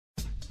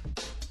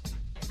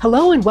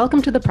Hello and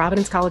welcome to the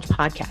Providence College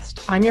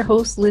Podcast. I'm your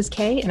host, Liz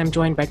Kay, and I'm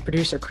joined by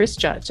producer Chris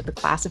Judge of the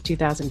class of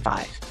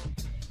 2005.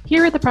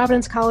 Here at the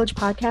Providence College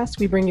Podcast,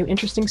 we bring you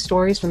interesting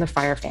stories from the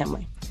Fryer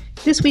family.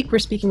 This week, we're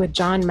speaking with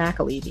John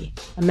McAlevey,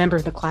 a member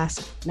of the class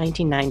of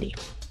 1990.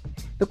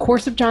 The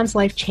course of John's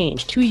life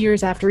changed 2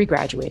 years after he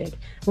graduated,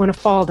 when a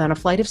fall down a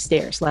flight of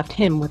stairs left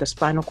him with a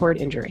spinal cord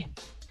injury.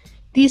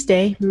 These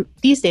days,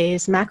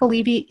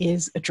 McAlevey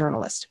is a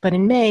journalist, but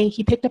in May,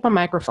 he picked up a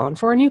microphone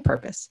for a new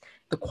purpose,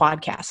 the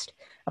Quadcast,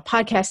 a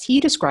podcast he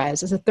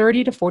describes as a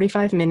 30 to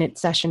 45-minute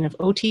session of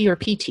OT or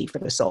PT for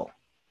the soul.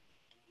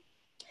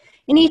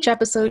 In each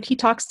episode, he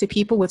talks to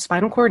people with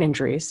spinal cord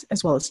injuries,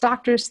 as well as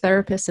doctors,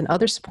 therapists, and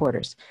other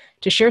supporters,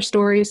 to share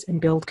stories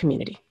and build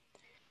community.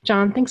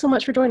 John, thanks so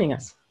much for joining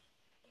us.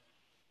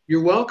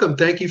 You're welcome.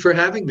 Thank you for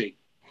having me.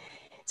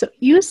 So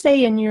you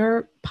say in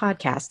your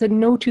podcast that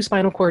no two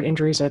spinal cord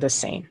injuries are the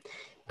same.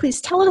 Please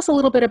tell us a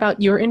little bit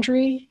about your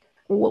injury.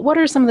 What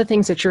are some of the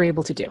things that you're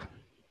able to do?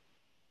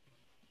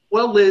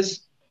 Well,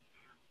 Liz,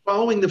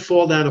 following the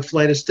fall down a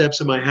flight of steps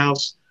in my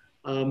house,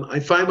 I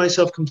find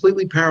myself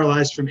completely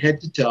paralyzed from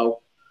head to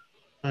toe.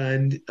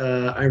 And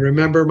I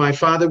remember my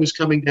father was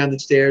coming down the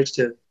stairs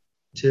to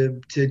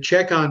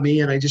check on me.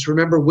 And I just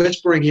remember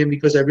whispering him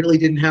because I really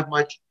didn't have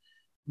much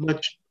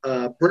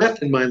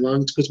breath in my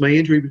lungs because my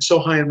injury was so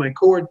high in my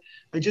cord.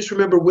 I just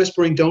remember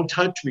whispering, don't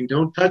touch me,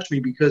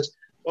 because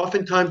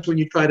oftentimes when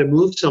you try to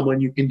move someone,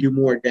 you can do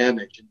more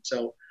damage. And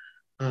so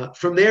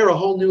from there, a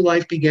whole new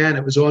life began.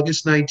 It was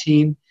August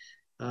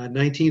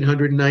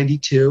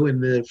 1992,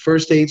 and the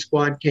first aid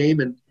squad came,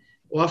 and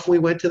off we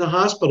went to the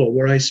hospital,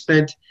 where I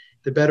spent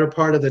the better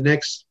part of the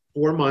next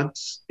 4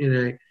 months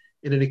in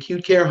an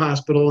acute care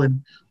hospital.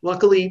 And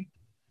luckily,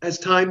 as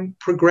time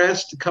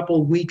progressed, a couple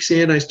of weeks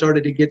in, I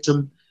started to get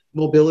some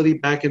mobility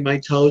back in my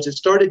toes. It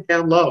started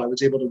down low. I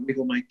was able to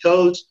wiggle my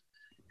toes,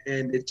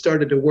 and it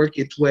started to work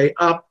its way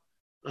up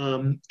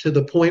to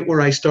the point where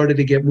I started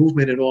to get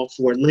movement in all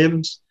four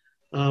limbs.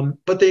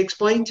 But they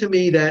explained to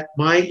me that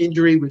my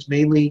injury was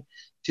mainly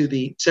to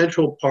the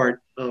central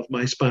part of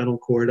my spinal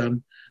cord.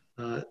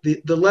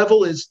 The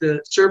level is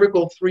the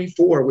cervical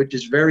 3-4, which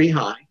is very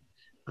high.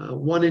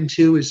 1 and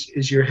 2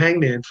 is your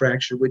hangman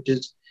fracture, which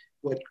is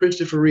what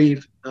Christopher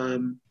Reeve,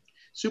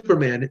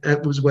 Superman,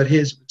 that was what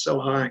his was so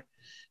high.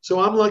 So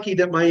I'm lucky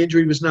that my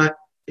injury was not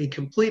a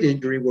complete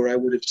injury where I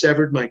would have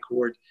severed my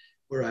cord,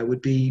 where I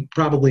would be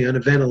probably on a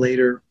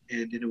ventilator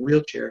and in a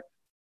wheelchair.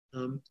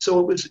 So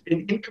it was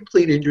an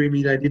incomplete injury,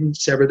 meaning I didn't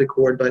sever the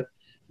cord, but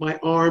my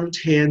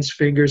arms, hands,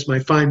 fingers, my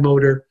fine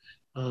motor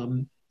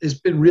has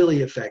been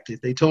really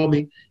affected. They told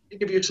me,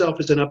 think of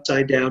yourself as an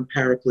upside-down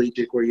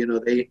paraplegic where,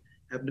 they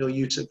have no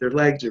use of their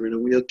legs or in a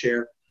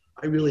wheelchair.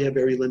 I really have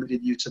very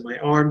limited use of my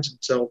arms, and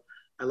so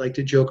I like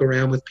to joke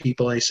around with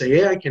people. I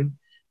say, I can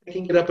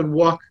get up and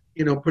walk,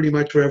 pretty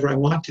much wherever I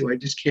want to. I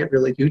just can't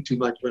really do too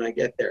much when I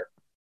get there.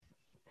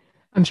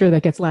 I'm sure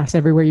that gets laughs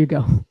everywhere you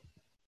go.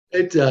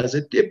 It does.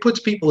 It puts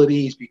people at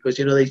ease because,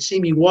 they see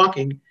me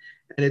walking,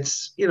 and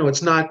it's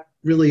not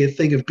really a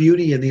thing of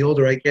beauty. And the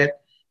older I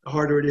get, the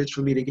harder it is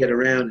for me to get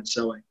around. And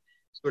so I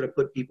sort of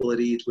put people at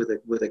ease with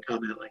a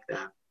comment like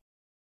that.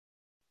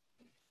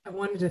 I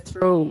wanted to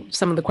throw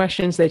some of the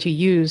questions that you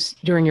use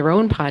during your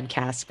own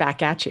podcast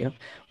back at you.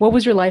 What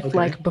was your life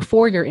like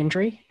before your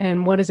injury,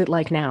 and what is it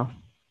like now?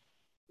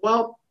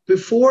 Well,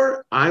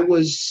 before I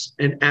was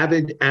an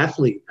avid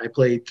athlete. I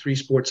played 3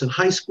 sports in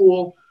high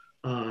school.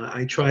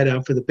 I tried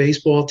out for the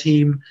baseball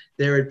team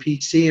there at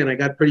PC, and I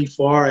got pretty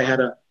far. I had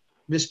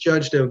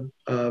misjudged a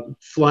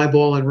fly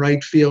ball in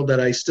right field that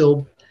I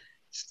still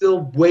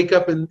wake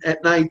up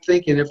at night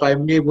thinking if I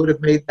would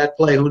have made that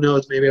play, who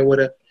knows, maybe I would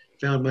have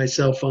found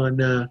myself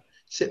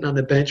sitting on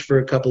the bench for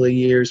a couple of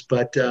years.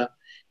 But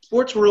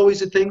sports were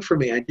always a thing for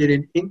me. I did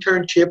an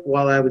internship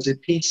while I was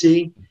at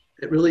PC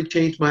that really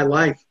changed my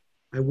life.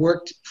 I did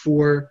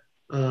an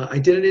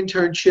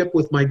internship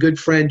with my good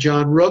friend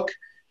John Rook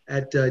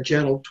at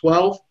Channel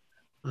 12.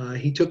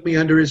 He took me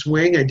under his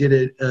wing. I did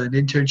an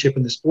internship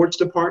in the sports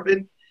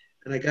department,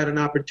 and I got an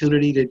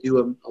opportunity to do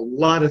a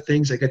lot of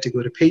things. I got to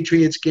go to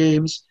Patriots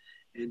games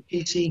and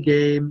PC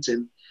games,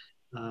 and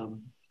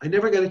I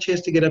never got a chance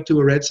to get up to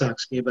a Red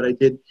Sox game, but I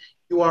did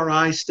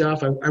URI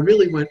stuff. I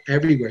really went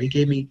everywhere. He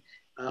gave me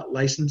a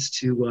license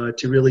to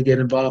really get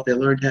involved. I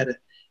learned how to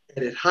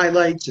edit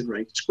highlights and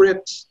write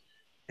scripts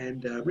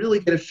and really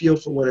get a feel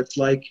for what it's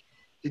like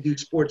to do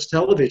sports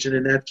television.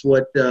 And that's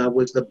what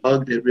was the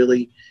bug that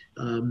really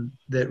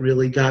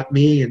got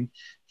me. And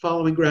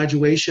following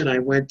graduation, I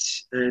went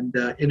and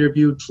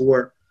interviewed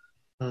for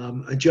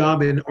a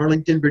job in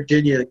Arlington,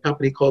 Virginia, a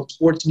company called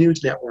Sports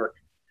News Network.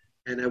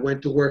 And I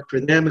went to work for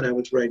them, and I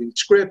was writing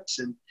scripts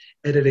and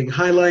editing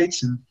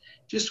highlights, and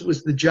just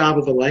was the job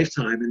of a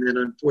lifetime. And then,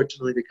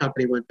 unfortunately, the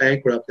company went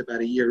bankrupt about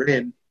a year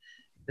in.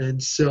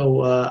 And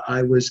so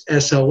I was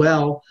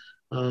SOL,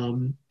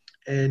 and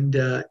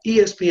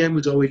ESPN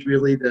was always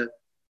really the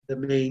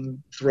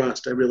main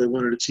thrust. I really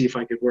wanted to see if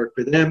I could work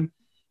for them.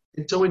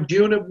 And so in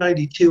June of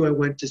 92, I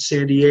went to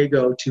San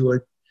Diego to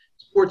a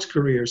sports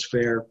careers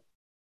fair,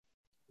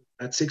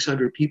 about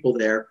 600 people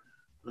there.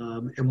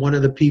 And one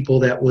of the people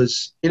that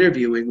was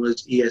interviewing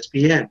was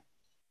ESPN.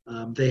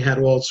 They had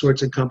all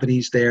sorts of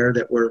companies there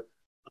that were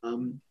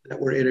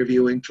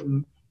interviewing,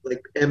 from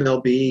like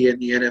MLB and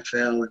the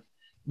NFL and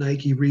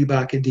Nike,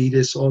 Reebok,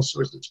 Adidas, all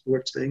sorts of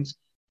sports things.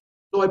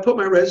 So I put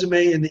my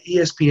resume in the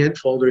ESPN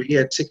folder. He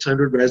had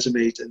 600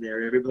 resumes in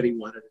there. Everybody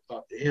wanted to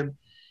talk to him.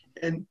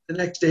 And the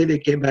next day they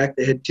came back.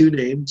 They had two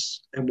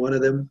names, and one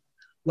of them,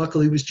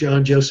 luckily, was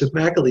John Joseph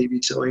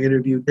McAlevey. So I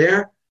interviewed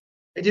there.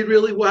 I did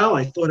really well.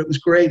 I thought it was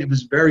great. It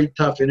was a very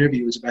tough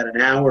interview. It was about an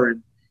hour,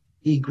 and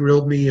he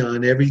grilled me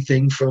on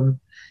everything from,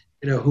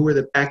 who were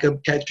the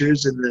backup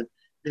catchers in the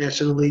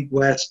National League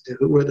West, to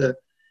who were the,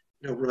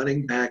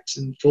 running backs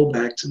and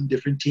fullbacks in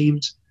different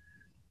teams.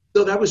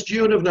 So that was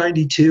June of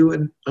 '92,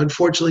 and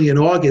unfortunately in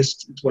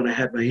August is when I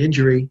had my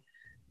injury.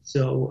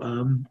 So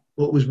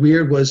what was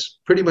weird was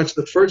pretty much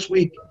the first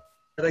week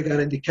that I got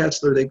into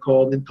Kessler, they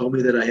called and told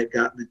me that I had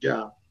gotten the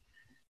job.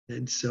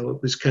 And so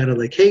it was kind of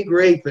like, hey,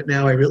 great, but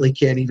now I really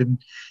can't even,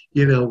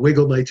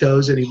 wiggle my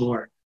toes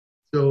anymore.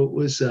 So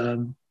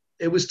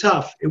it was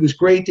tough. It was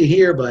great to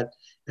hear, but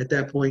at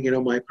that point,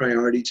 my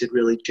priorities had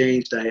really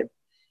changed. I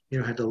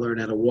had to learn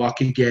how to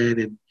walk again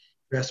and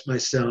dress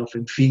myself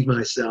and feed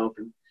myself.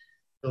 And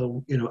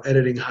so,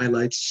 editing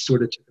highlights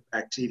sort of took a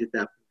backseat at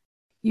that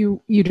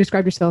point. You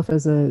described yourself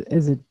as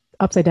a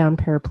upside down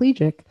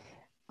paraplegic.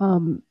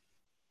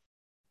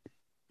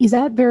 Is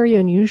that very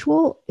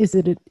unusual? Is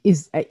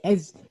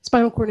as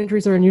spinal cord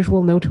injuries are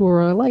unusual, no two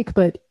are alike,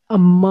 but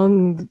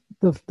among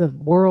the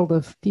world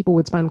of people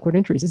with spinal cord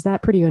injuries, is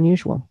that pretty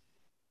unusual?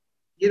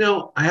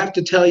 I have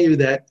to tell you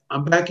that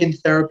I'm back in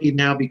therapy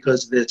now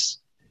because this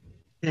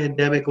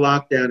pandemic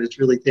lockdown has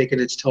really taken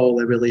its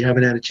toll. I really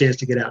haven't had a chance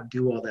to get out and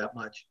do all that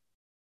much.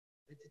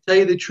 To tell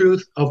you the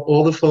truth, of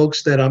all the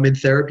folks that I'm in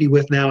therapy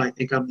with now, I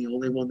think I'm the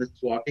only one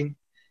that's walking.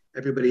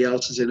 Everybody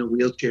else is in a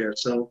wheelchair.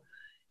 So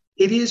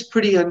it is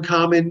pretty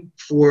uncommon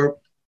for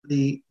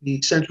the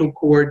central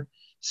cord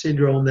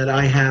syndrome that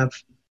I have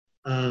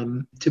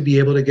to be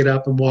able to get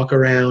up and walk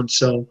around.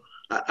 So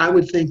I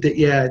would think that,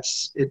 yeah,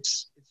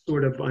 it's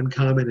sort of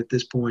uncommon at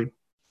this point.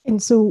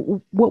 And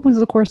so what was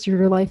the course of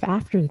your life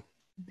after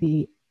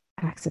the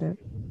accident?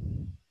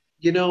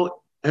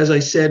 As I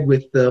said,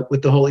 with the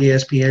whole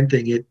ESPN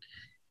thing,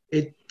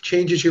 it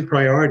changes your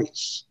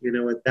priorities.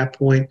 At that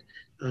point,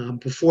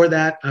 before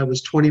that, I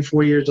was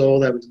 24 years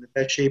old. I was in the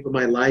best shape of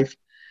my life.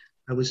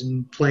 I was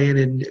playing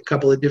in a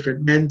couple of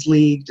different men's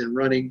leagues and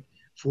running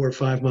 4 or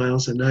 5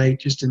 miles a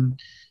night.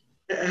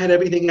 I had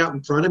everything out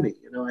in front of me.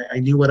 I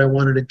knew what I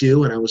wanted to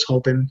do, and I was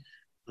hoping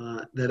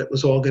that it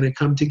was all going to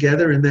come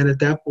together. And then at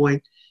that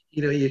point,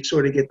 you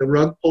sort of get the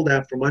rug pulled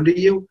out from under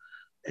you,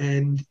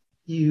 and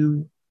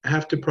you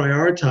have to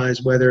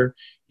prioritize whether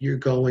you're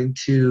going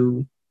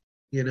to,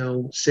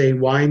 say,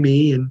 why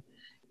me, and,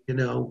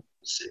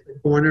 sit in the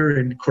corner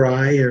and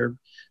cry, or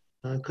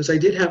because I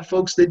did have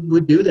folks that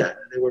would do that.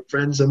 There were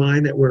friends of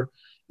mine that were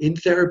in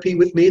therapy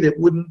with me that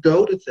wouldn't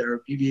go to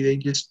therapy. They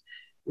just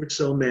were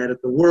so mad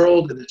at the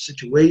world and the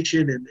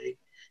situation, and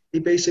they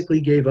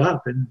basically gave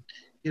up. And,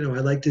 I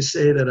like to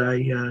say that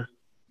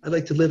I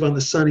like to live on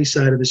the sunny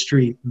side of the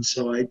street. And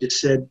so I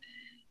just said,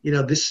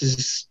 this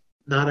is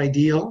not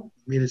ideal.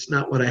 I mean, it's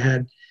not what I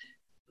had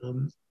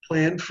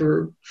planned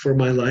for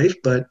my life,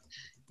 but,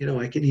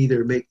 I can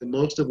either make the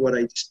most of what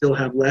I still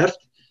have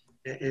left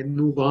and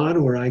move on,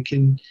 or I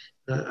can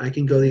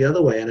go the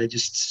other way. And I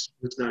just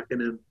was not going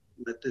to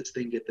let this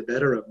thing get the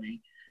better of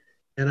me.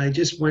 And I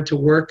just went to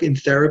work in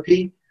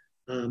therapy.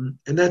 And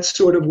that's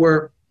sort of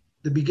where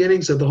the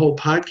beginnings of the whole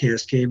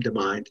podcast came to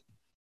mind.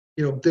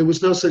 There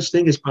was no such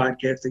thing as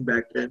podcasting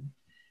back then.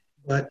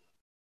 But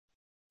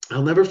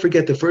I'll never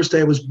forget the first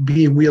day I was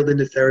being wheeled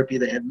into therapy.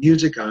 They had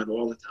music on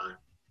all the time,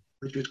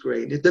 which was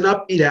great. It's an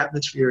upbeat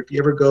atmosphere if you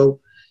ever go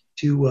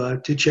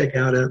to check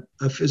out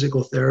a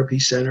physical therapy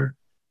center.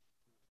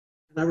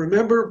 And I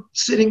remember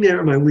sitting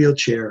there in my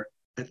wheelchair.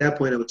 At that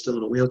point, I was still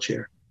in a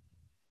wheelchair.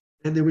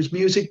 And there was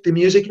the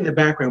music in the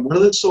background. One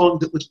of the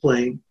songs that was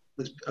playing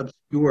was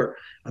obscure,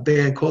 a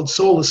band called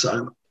Soul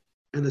Asylum.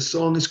 And the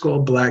song is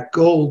called Black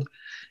Gold.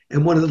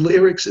 And one of the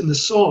lyrics in the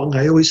song,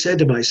 I always said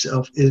to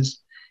myself,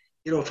 is,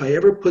 if I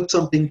ever put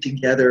something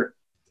together,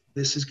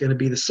 this is going to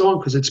be the song,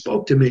 because it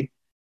spoke to me.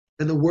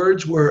 And the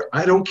words were,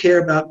 I don't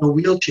care about my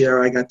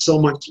wheelchair. I got so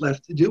much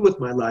left to do with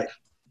my life.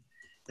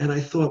 And I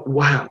thought,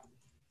 wow,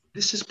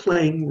 this is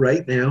playing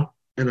right now,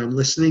 and I'm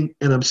listening,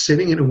 and I'm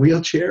sitting in a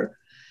wheelchair.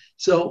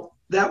 So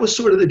that was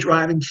sort of the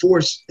driving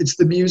force. It's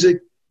the music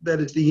that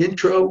is the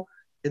intro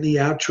and the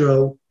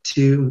outro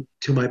to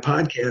my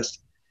podcast.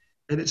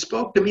 And it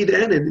spoke to me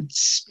then, and it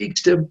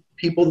speaks to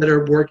people that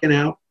are working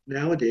out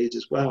nowadays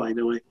as well. I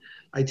know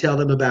I tell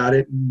them about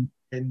it,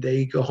 and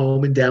they go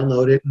home and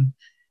download it, and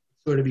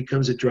it sort of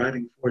becomes a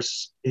driving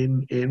force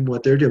in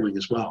what they're doing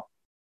as well.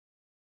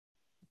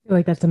 I feel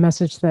like that's a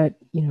message that,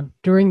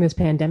 during this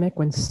pandemic,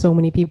 when so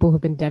many people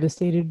have been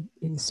devastated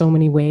in so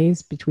many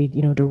ways, between,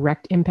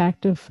 direct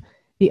impact of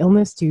the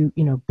illness to,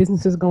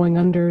 businesses going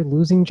under,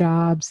 losing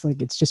jobs,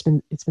 like it's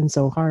been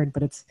so hard,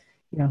 but it's,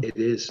 it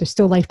is. There's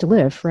still life to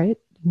live, right?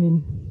 I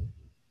mean,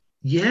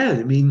 yeah,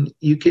 I mean,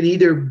 you can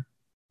either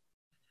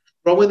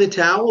throw in the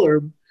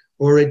towel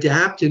or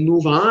adapt and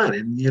move on.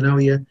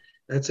 And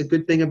that's a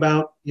good thing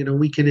about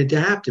we can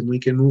adapt and we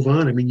can move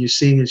on. I mean, you're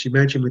seeing, as you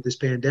mentioned, with this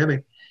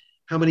pandemic,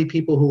 how many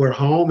people who are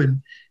home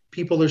and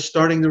people are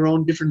starting their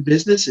own different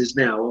businesses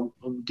now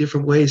on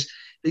different ways.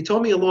 They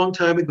told me a long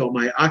time ago,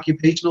 my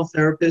occupational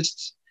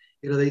therapists,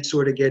 they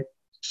sort of get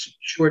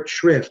short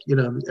shrift.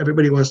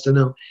 Everybody wants to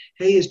know,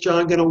 hey, is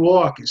John going to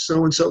walk? Is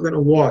so and so going to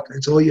walk?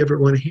 That's all you ever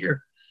want to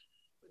hear.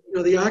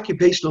 The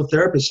occupational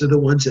therapists are the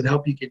ones that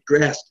help you get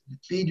dressed and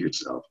feed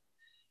yourself.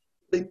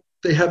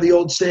 They have the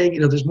old saying,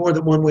 there's more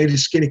than one way to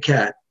skin a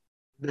cat.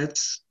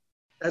 That's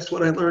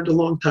what I learned a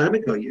long time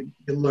ago. You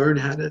learn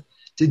how to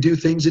do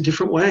things a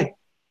different way.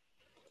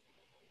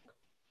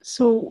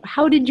 So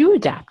how did you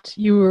adapt?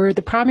 You were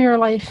the prime of your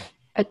life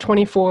at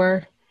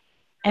 24,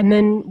 and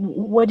then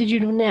what did you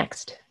do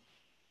next?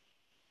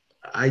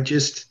 At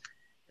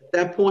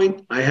that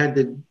point, I had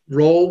to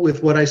roll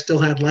with what I still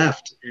had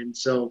left. And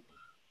so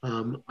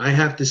I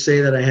have to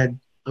say that I had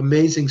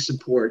amazing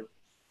support.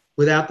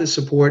 Without the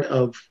support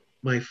of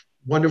my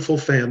wonderful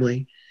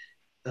family,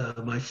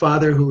 my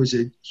father, who was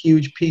a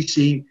huge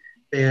PC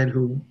fan,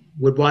 who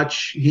would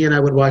watch, he and I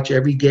would watch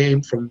every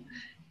game from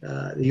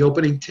the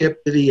opening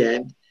tip to the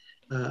end.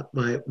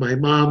 My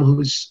mom,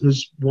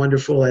 who's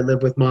wonderful. I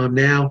live with mom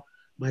now.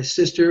 My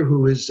sister,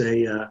 who is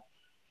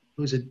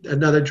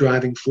another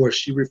driving force.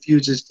 She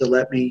refuses to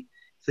let me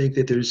think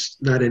that there's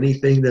not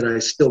anything that I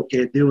still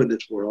can't do in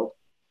this world.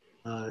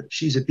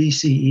 She's a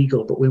BC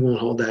Eagle, but we won't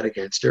hold that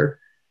against her.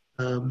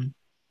 And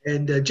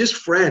just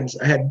friends.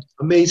 I had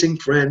amazing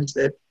friends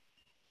that,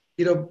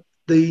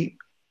 the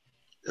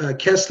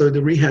Kessler,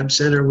 the rehab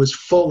center, was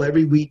full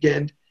every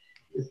weekend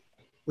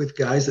with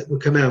guys that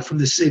would come out from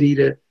the city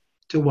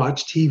to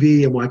watch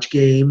TV and watch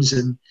games.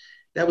 And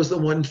that was the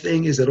one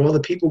thing, is that all the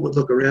people would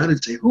look around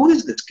and say, who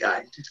is this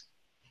guy?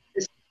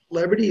 This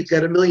celebrity, he's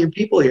got a million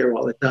people here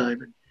all the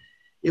time. And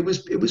it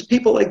was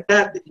people like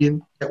that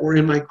that were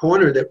in my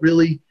corner that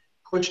really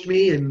pushed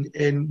me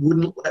and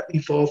wouldn't let me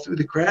fall through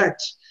the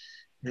cracks.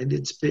 And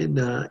it's been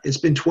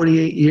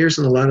 28 years,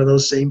 and a lot of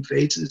those same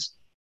faces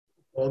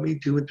call me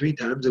 2 and 3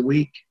 times a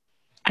week.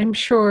 I'm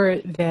sure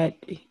that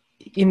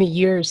in the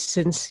years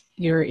since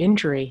your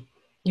injury,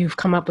 you've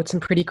come up with some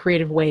pretty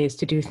creative ways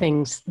to do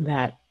things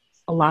that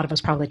a lot of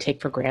us probably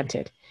take for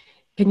granted.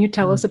 Can you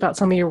tell us about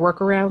some of your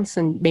workarounds,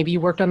 and maybe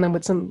you worked on them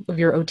with some of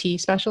your OT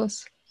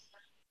specialists?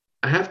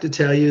 I have to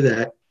tell you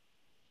that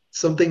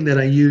something that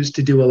I use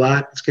to do a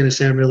lot, it's going to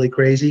sound really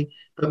crazy,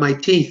 but my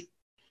teeth.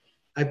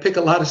 I pick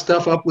a lot of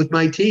stuff up with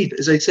my teeth.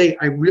 As I say,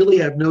 I really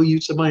have no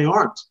use of my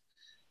arms.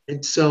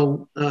 And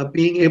so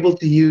being able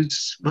to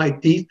use my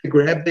teeth to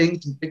grab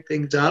things and pick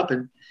things up.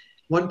 And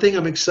one thing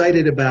I'm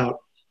excited about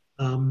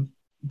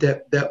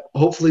that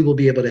hopefully will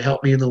be able to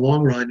help me in the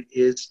long run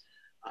is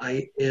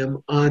I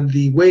am on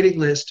the waiting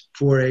list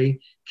for a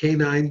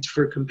Canines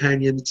for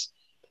Companions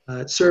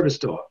service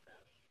dog.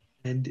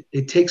 And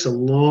it takes a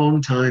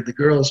long time. The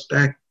girls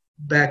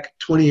back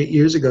 28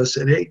 years ago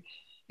said, hey,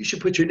 you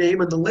should put your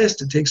name on the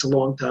list. It takes a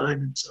long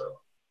time. And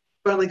so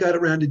finally got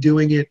around to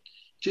doing it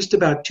just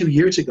about 2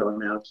 years ago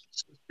now.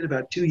 It's been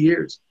about 2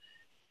 years.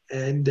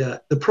 And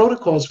the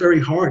protocol is very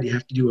hard. You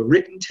have to do a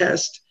written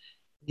test.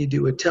 You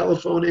do a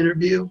telephone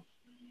interview.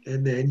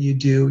 And then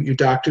your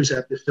doctors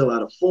have to fill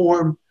out a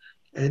form.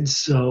 And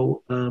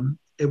so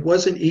it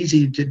wasn't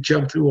easy to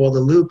jump through all the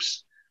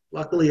loops.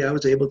 Luckily, I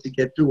was able to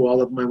get through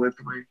all of them. I went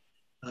for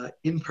my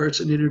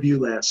in-person interview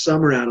last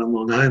summer out on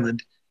Long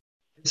Island.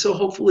 And so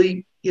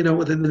hopefully,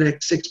 within the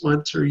next 6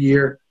 months or a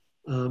year,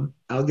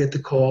 I'll get the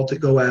call to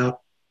go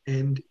out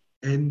and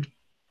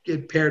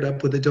get paired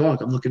up with a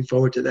dog. I'm looking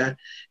forward to that.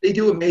 They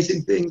do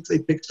amazing things. They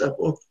pick stuff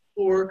off the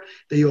floor.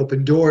 They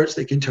open doors.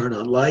 They can turn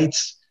on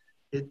lights.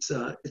 It's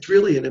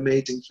really an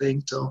amazing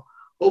thing. So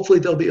hopefully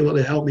they'll be able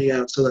to help me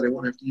out so that I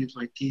won't have to use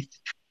my teeth.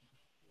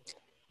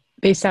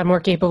 They sound more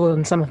capable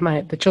than some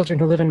of the children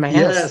who live in my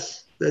house.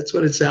 Yes, that's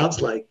what it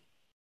sounds like.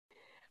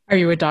 Are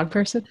you a dog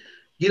person?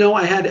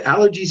 I had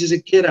allergies as a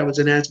kid. I was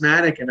an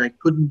asthmatic and I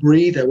couldn't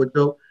breathe. I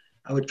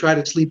would try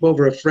to sleep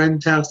over a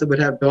friend's house that would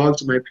have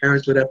dogs, and my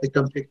parents would have to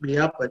come pick me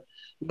up. But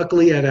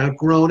luckily I'd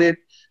outgrown it.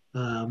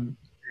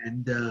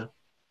 And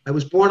I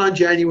was born on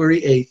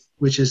January 8th,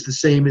 which is the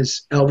same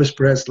as Elvis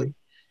Presley.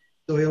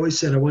 So I always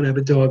said I want to have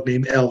a dog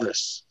named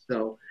Elvis.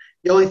 So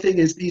the only thing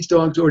is these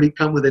dogs already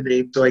come with a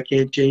name, so I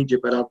can't change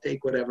it, but I'll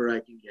take whatever I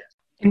can get.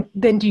 And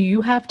then do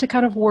you have to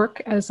kind of work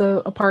as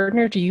a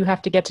partner? Do you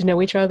have to get to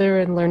know each other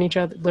and learn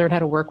how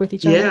to work with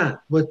each other? Yeah.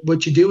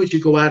 What you do is you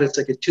go out, it's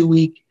like a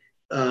 2-week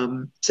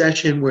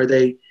session where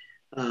they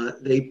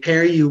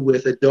pair you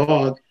with a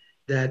dog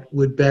that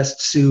would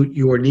best suit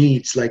your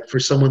needs. Like for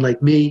someone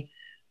like me,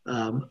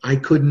 I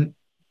couldn't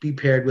be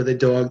paired with a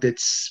dog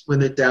that's,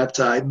 when it's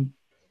outside and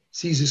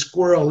sees a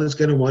squirrel, is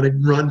going to want to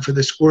run for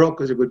the squirrel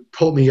because it would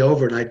pull me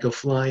over and I'd go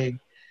flying.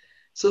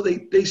 So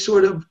they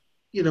sort of,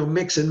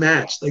 mix and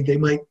match. Like they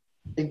might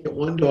think that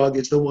one dog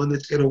is the one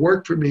that's going to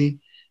work for me,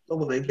 but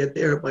when I get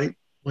there, it might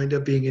wind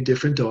up being a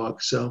different dog.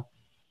 So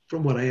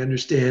from what I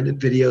understand in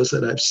videos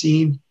that I've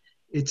seen,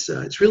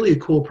 it's really a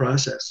cool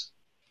process.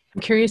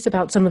 I'm curious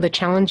about some of the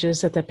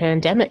challenges that the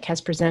pandemic has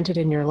presented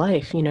in your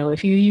life. You know,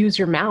 if you use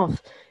your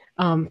mouth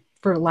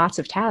for lots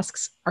of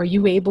tasks, are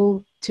you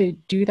able to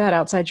do that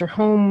outside your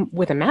home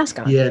with a mask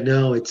on? Yeah,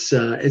 no, it's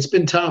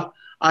been tough.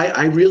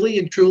 I really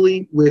and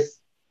truly, with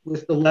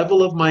the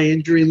level of my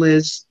injury,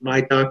 Liz,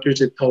 my doctors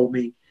have told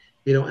me,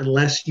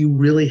 unless you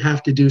really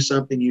have to do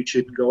something, you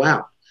shouldn't go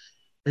out.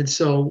 And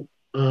so,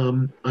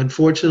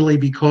 unfortunately,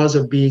 because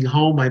of being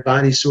home, my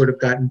body's sort of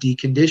gotten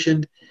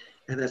deconditioned,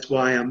 and that's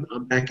why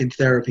I'm back in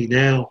therapy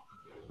now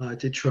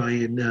to try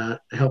and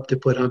help to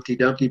put Humpty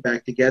Dumpty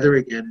back together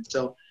again. And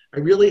so, I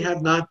really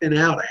have not been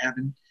out. I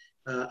haven't.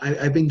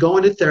 I've been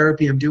going to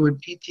therapy. I'm doing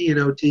PT and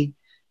OT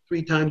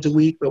 3 times a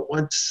week, but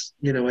once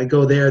I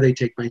go there, they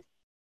take my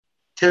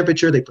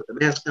temperature, they put the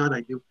mask on,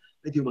 I do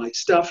my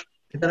stuff,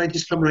 and then I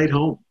just come right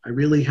home. I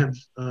really have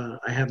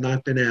I have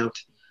not been out.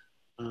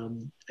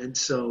 And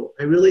so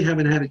I really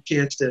haven't had a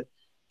chance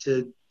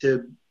to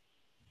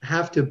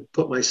have to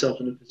put myself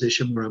in a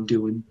position where I'm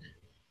doing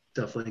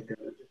stuff like that.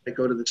 I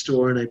go to the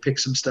store and I pick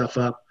some stuff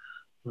up.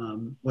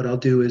 What I'll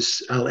do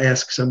is I'll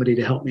ask somebody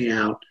to help me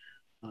out.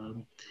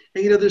 And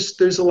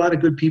there's a lot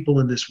of good people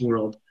in this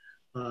world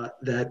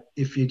that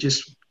if you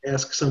just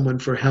ask someone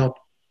for help,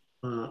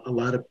 a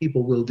lot of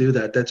people will do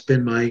that. That's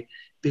been my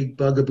big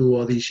bugaboo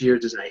all these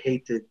years is I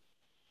hate to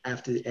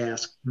have to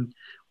ask. And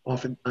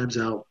oftentimes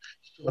I'll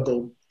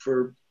struggle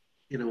for,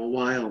 a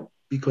while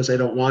because I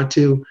don't want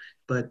to,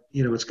 but,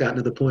 it's gotten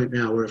to the point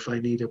now where if I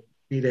need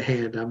a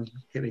hand, I'm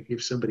going to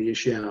give somebody a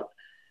shout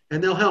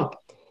and they'll help,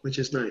 which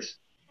is nice.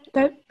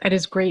 That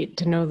is great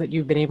to know that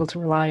you've been able to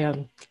rely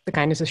on the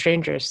kindness of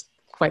strangers,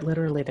 quite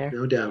literally there.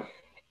 No doubt.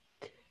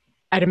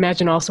 I'd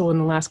imagine also in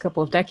the last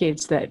couple of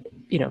decades that,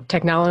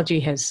 technology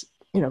has,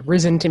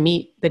 risen to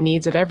meet the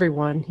needs of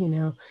everyone.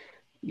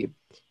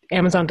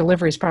 Amazon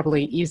deliveries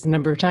probably ease the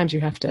number of times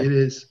you have to. It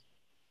is.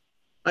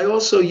 I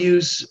also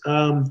use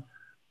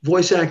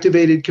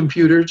voice-activated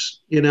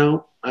computers.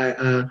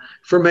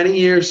 For many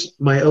years,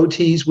 my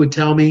OTs would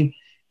tell me,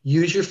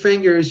 use your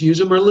fingers, use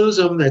them or lose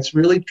them. That's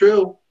really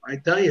true. I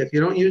tell you, if you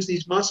don't use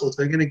these muscles,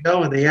 they're going to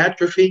go and they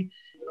atrophy,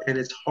 and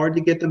it's hard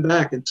to get them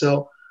back. And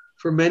so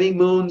for many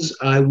moons,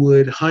 I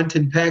would hunt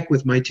and peck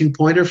with my 2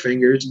 pointer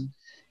fingers, and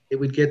it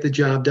would get the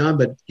job done.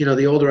 But,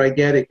 the older I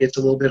get, it gets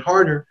a little bit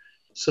harder.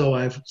 So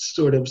I've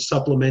sort of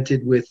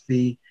supplemented with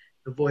the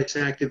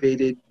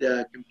voice-activated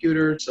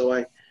computer. So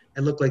I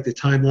look like the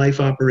Time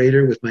Life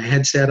operator with my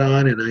headset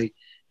on, and I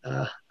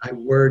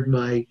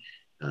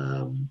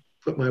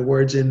put my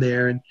words in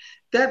there, and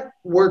that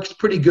works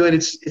pretty good.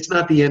 It's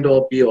not the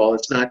end-all, be-all.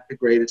 It's not the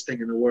greatest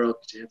thing in the world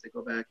because you have to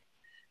go back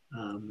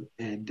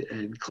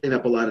and clean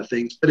up a lot of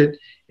things, but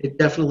it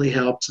definitely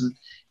helps. And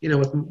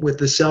with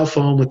the cell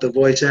phone, with the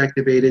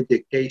voice-activated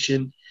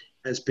dictation,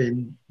 has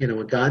been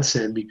a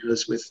godsend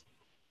because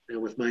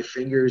with my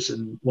fingers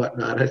and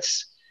whatnot,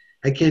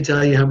 I can't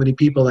tell you how many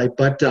people I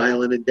butt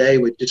dial in a day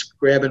with just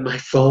grabbing my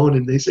phone,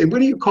 and they say,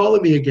 "What are you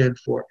calling me again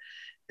for?"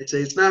 I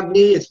say, "It's not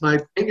me, it's my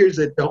fingers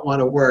that don't want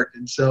to work."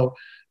 And so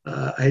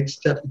I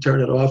just have to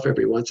turn it off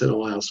every once in a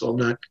while, so I'm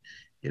not,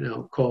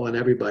 calling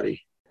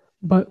everybody.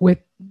 But with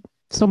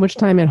so much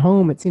time at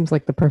home, it seems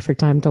like the perfect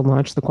time to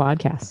launch the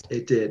Quadcast.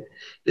 It did.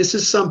 This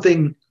is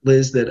something,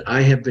 Liz, that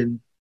I have been,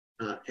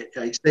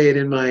 I say it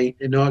in my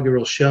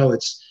inaugural show,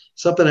 it's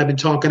something I've been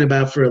talking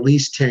about for at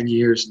least 10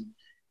 years.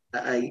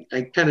 I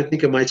kind of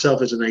think of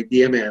myself as an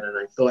idea man, and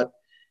I thought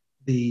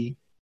the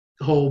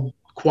whole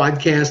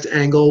Quadcast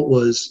angle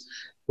was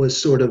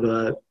sort of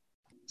a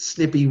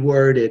snippy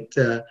word at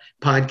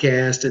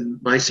podcast,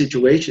 and my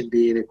situation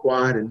being a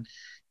quad, and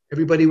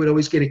everybody would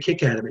always get a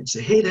kick out of it and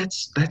say, "Hey,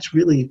 that's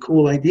really a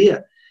cool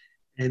idea."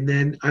 And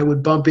then I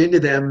would bump into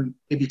them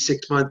maybe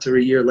 6 months or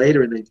a year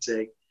later, and they'd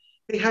say,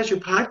 "Hey, how's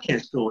your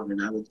podcast going?"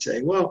 And I would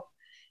say, "Well,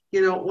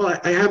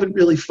 I haven't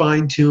really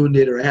fine-tuned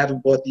it, or I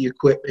haven't bought the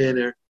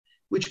equipment,"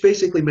 which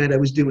basically meant I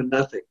was doing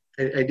nothing.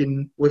 I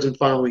wasn't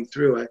following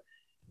through.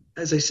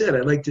 As I said,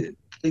 I like to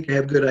think I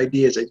have good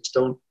ideas. I just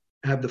don't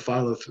have the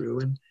follow-through.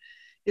 And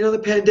the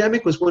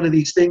pandemic was one of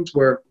these things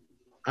where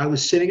I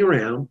was sitting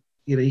around.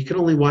 You can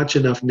only watch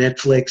enough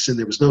Netflix, and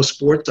there was no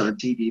sports on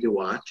TV to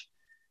watch.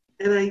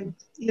 And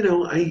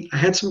I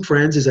had some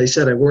friends. As I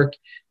said, I work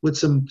with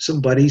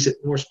some buddies at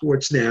More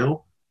Sports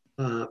Now.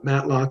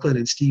 Matt Lachlan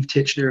and Steve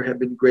Titchener have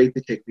been great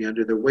to take me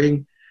under their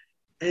wing.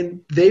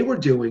 And they were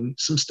doing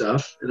some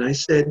stuff. And I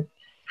said,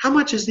 "How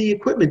much is the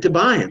equipment to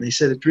buy?" And they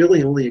said, "It's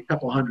really only a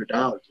couple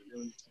 $100. It's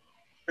really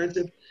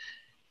expensive."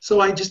 So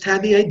I just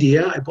had the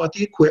idea. I bought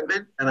the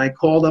equipment, and I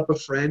called up a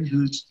friend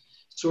who's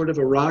sort of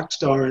a rock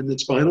star in the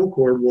spinal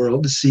cord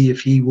world to see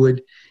if he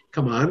would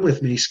come on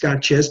with me.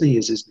 Scott Chesney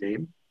is his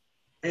name.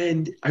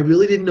 And I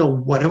really didn't know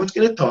what I was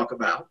going to talk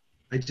about.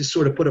 I just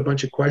sort of put a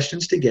bunch of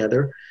questions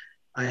together.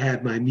 I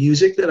had my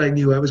music that I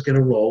knew I was going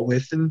to roll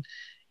with, and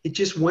it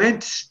just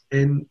went.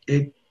 And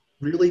it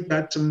really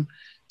got some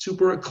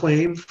super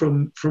acclaim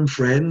from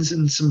friends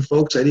and some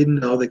folks I didn't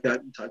know that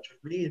got in touch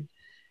with me.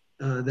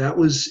 And that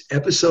was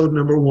episode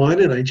number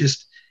 1, and I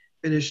just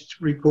finished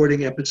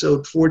recording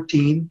episode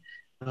 14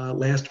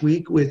 last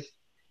week with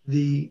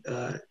the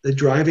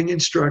driving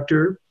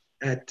instructor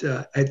at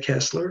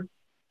Kessler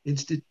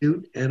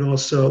Institute, and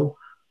also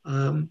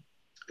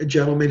a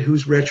gentleman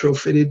who's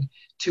retrofitted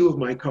two of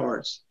my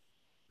cars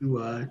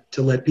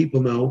to let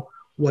people know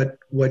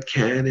what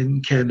can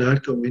and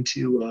cannot go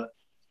into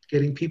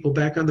getting people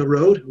back on the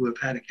road who have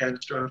had a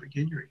catastrophic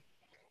injury.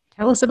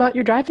 Tell us about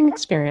your driving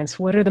experience.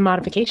 What are the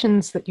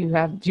modifications that you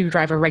have? Do you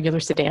drive a regular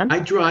sedan? I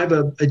drive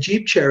a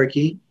Jeep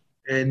Cherokee,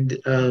 and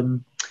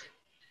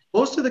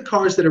most of the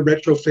cars that are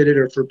retrofitted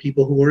are for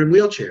people who are in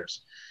wheelchairs.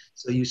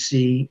 So you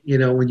see,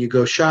 when you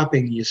go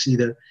shopping, you see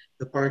the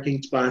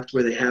parking spots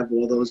where they have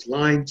all those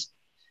lines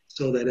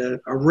so that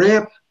a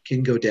ramp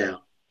can go down.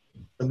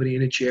 Somebody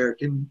in a chair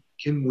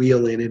can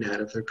wheel in and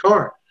out of their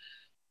car.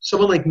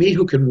 Someone like me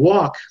who can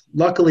walk,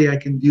 luckily I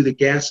can do the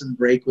gas and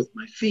brake with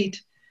my feet.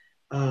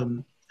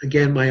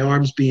 Again, my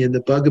arms being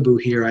the bugaboo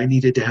here, I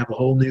needed to have a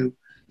whole new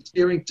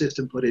steering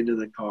system put into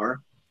the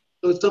car.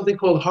 So it's something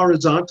called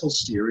horizontal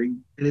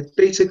steering, and it's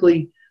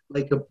basically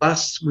like a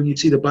bus when you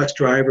see the bus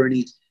driver and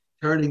he's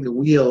turning the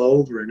wheel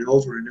over and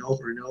over and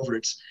over and over.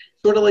 It's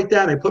sort of like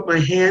that. I put my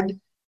hand,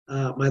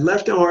 my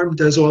left arm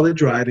does all the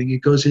driving.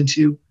 It goes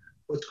into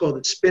what's called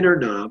a spinner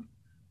knob.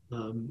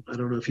 I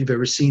don't know if you've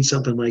ever seen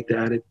something like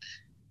that.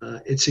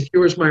 It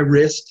secures my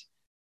wrist,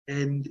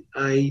 and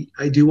I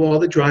do all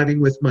the driving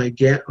with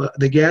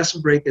the gas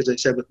and brake, as I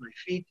said, with my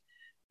feet,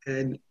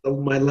 and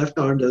my left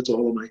arm does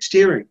all of my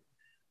steering.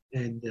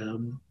 And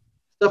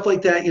stuff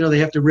like that, they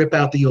have to rip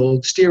out the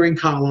old steering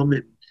column,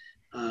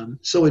 and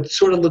so it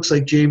sort of looks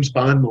like James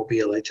Bond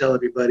mobile. I tell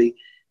everybody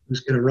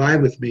who's going to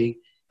ride with me,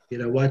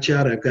 watch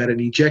out, I've got an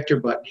ejector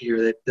button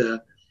here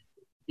that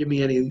give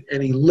me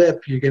any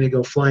lip, you're going to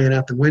go flying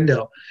out the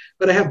window.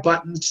 But I have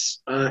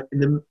buttons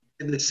in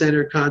the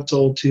center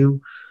console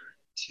to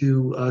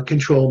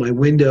control my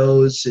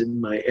windows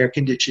and my air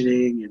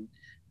conditioning,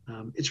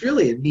 and it's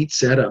really a neat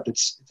setup.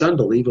 It's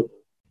unbelievable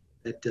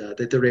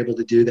that they're able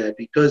to do that,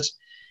 because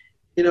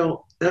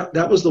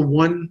that was the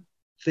one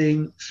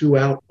thing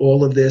throughout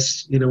all of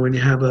this. When you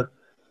have an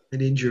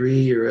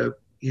injury or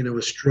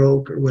a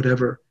stroke or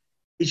whatever,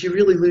 is you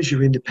really lose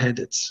your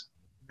independence.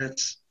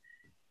 That's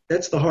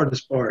the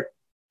hardest part.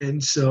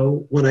 And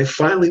so when I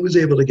finally was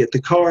able to get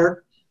the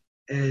car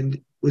and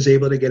was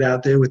able to get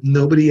out there with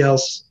nobody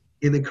else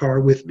in the car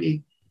with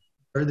me,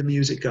 turn the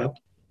music up,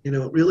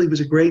 it really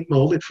was a great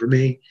moment for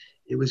me.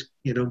 It was,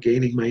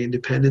 gaining my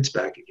independence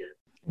back again.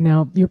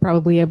 Now you're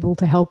probably able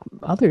to help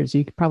others.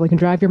 You probably can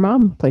drive your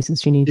mom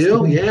places she needs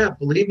to. Yeah,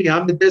 believe me,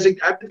 I've been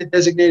a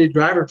designated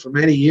driver for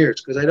many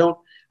years, because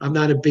I'm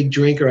not a big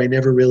drinker. I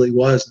never really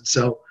was. And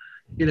so,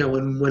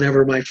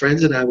 whenever my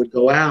friends and I would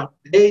go out,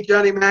 hey,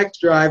 Johnny Mac's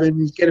driving,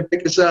 he's going to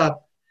pick us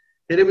up.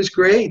 And it was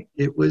great.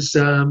 It was,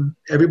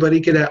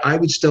 everybody I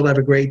would still have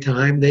a great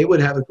time. They would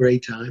have a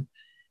great time.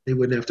 They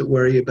wouldn't have to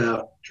worry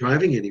about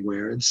driving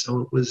anywhere. And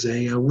so it was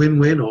a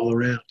win-win all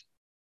around.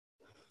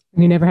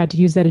 And you never had to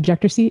use that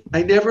ejector seat?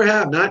 I never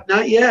have.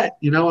 Not yet.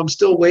 I'm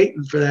still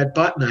waiting for that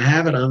button. I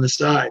have it on the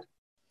side.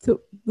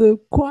 So the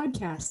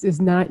Quadcast is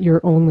not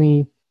your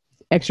only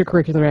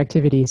extracurricular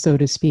activity, so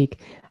to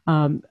speak.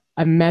 I'm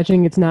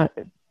imagining it's not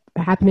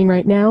happening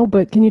right now,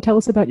 but can you tell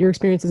us about your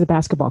experience as a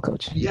basketball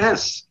coach?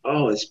 Yes.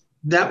 Oh,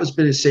 that has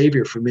been a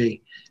savior for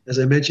me. As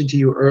I mentioned to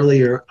you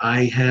earlier,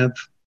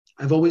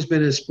 I've always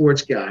been a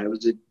sports guy. I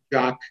was a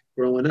jock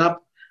growing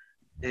up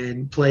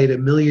and played a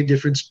million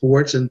different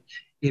sports. And,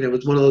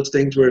 it's one of those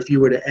things where if you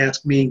were to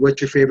ask me,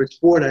 what's your favorite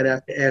sport? I'd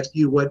have to ask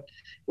you, what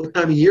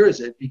time of year is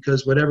it?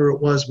 Because whatever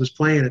it was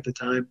playing at the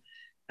time,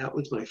 that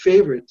was my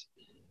favorite.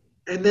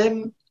 And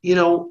then,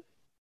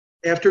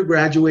 after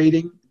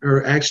graduating,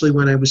 or actually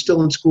when I was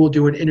still in school,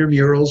 doing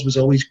intramurals was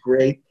always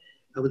great.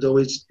 I was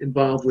always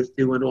involved with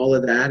doing all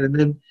of that. And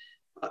then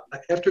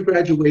after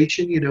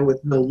graduation, with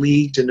no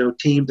leagues and no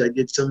teams, I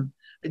did some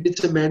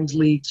men's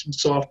leagues, some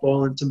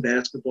softball and some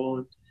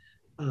basketball,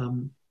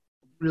 and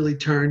really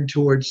turned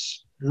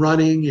towards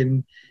running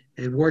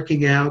and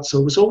working out.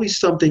 So it was always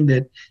something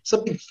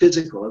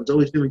physical. I was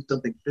always doing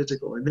something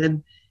physical. And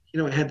then,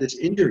 I had this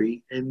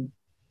injury and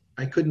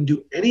I couldn't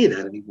do any of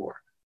that anymore.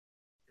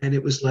 And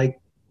it was like,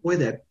 boy,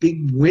 that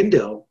big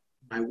window,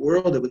 my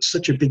world, it was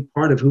such a big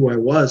part of who I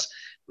was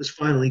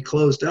finally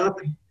closed up.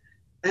 And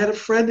I had a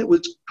friend that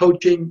was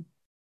coaching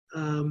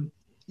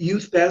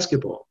youth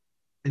basketball,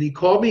 and he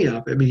called me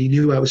up. I mean, he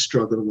knew I was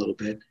struggling a little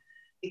bit.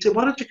 He said,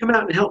 why don't you come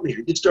out and help me?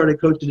 I just started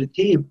coaching a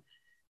team.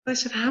 And I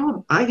said, how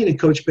am I going to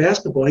coach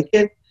basketball? I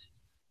can't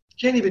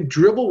even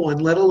dribble one,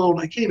 let alone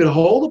I can't even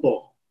hold the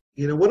ball.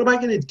 What am I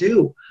going to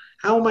do?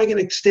 How am I going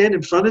to stand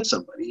in front of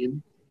somebody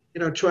and,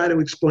 try to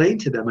explain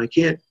to them? I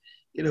can't,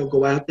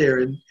 go out there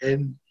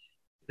and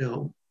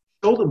show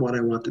them what I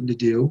want them to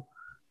do.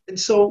 And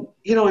so,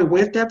 I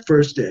went that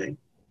first day,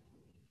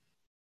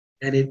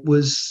 and it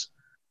was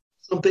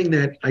something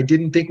that I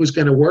didn't think was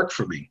going to work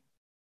for me.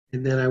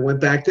 And then I went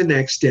back the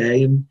next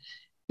day, and,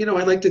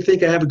 I like to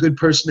think I have a good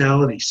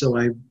personality. So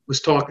I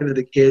was talking to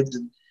the kids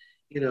and,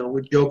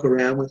 would joke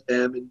around with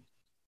them, and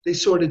they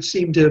sort of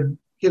seemed to,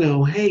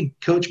 hey,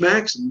 Coach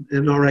Mac's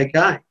an all right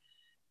guy.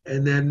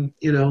 And then,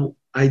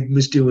 I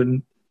was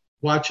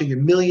watching a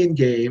million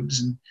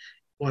games and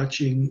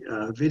watching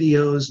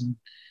videos and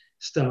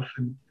stuff,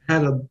 and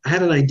had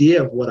an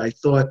idea of what I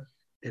thought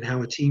and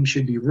how a team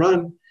should be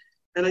run.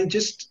 And I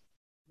just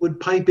would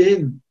pipe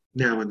in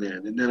now and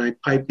then I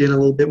piped in a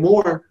little bit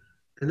more.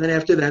 And then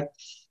after that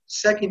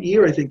second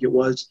year, I think it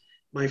was,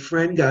 my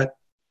friend got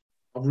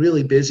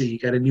really busy. He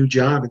got a new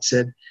job and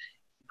said,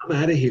 I'm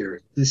out of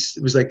here. This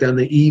was like on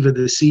the eve of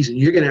the season.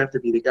 You're going to have to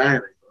be the guy.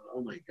 And I thought,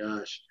 oh my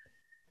gosh.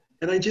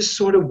 And I just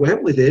sort of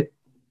went with it.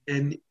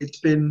 And it's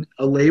been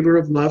a labor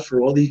of love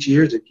for all these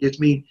years. It gives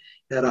me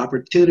that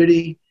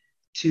opportunity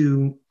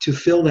to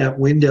fill that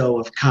window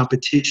of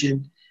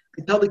competition.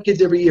 I tell the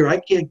kids every year, I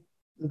can't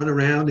run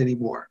around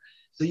anymore.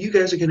 So you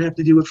guys are going to have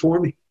to do it for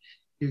me.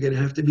 You're going to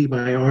have to be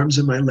my arms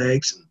and my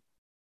legs. And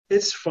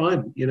it's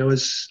fun.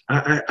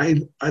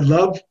 I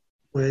love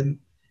when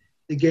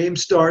the game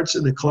starts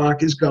and the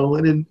clock is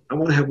going and I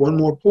want to have one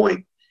more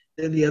point,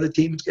 then the other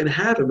team's going to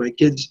have it. My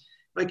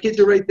kids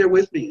are right there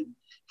with me. And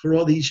for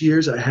all these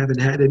years, I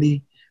haven't had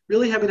any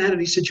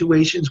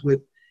situations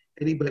with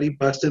anybody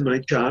busting my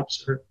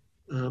chops or,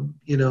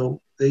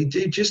 they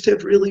just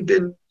have really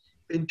been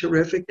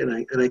terrific, and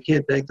I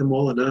can't thank them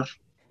all enough.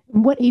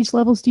 What age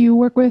levels do you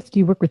work with? Do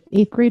you work with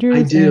eighth graders?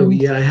 I do.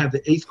 Yeah, I have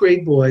the eighth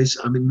grade boys.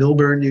 I'm in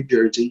Millburn, New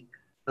Jersey.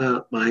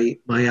 My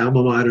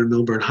alma mater,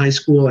 Millburn High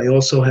School. I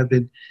also have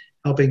been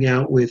helping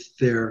out with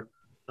their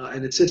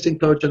an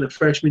assistant coach on the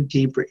freshman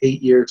team for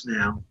 8 years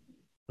now,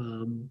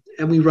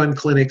 and we run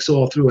clinics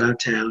all throughout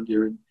town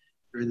during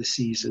the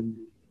season.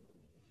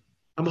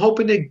 I'm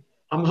hoping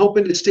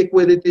to stick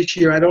with it this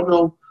year. I don't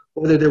know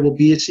whether there will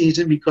be a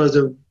season because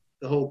of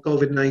the whole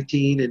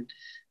COVID-19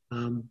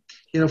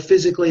 and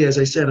physically, as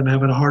I said, I'm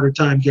having a harder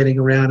time getting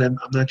around. I'm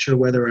not sure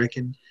whether I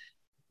can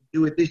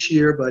do it this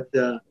year, but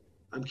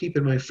I'm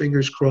keeping my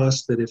fingers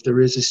crossed that if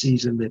there is a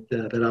season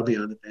that I'll be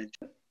on the bench.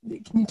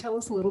 Can you tell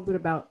us a little bit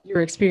about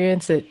your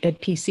experience at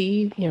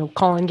PC,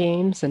 calling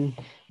games and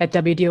at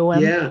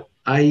WDOM? Yeah,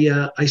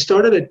 I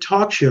started a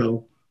talk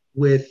show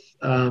with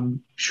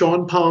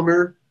Sean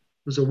Palmer,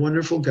 who's a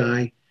wonderful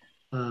guy.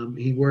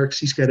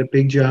 He's got a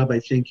big job, I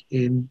think,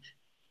 in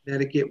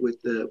Connecticut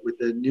with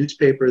the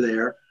newspaper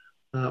there.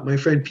 My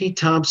friend Pete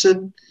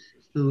Thompson,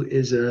 who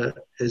is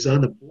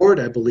on the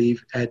board, I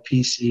believe, at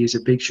PC, is a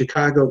big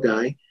Chicago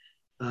guy.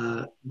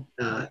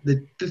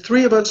 The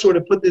three of us sort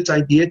of put this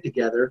idea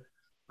together.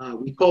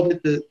 We called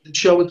it the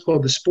show was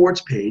called The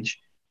Sports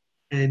Page,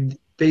 and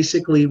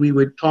basically we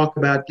would talk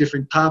about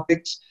different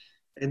topics,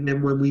 and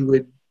then when we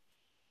would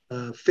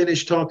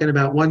finish talking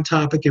about one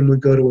topic and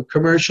would go to a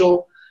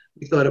commercial,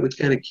 we thought it was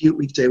kind of cute.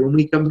 We'd say, when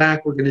we come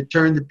back, we're going to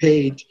turn the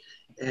page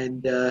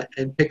and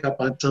pick up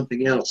on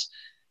something else.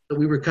 So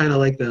we were kind of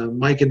like the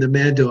Mike and the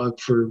Mad Dog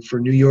for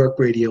New York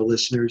radio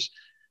listeners,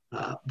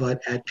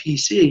 but at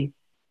PC.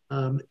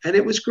 And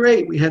it was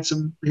great. We had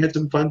some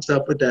fun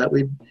stuff with that.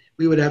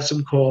 We would have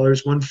some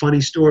callers. One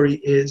funny story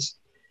is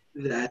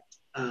that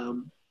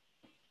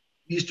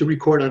we used to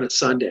record on a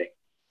Sunday,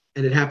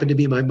 and it happened to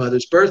be my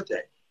mother's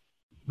birthday.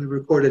 We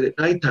recorded at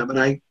nighttime, and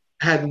I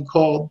hadn't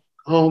called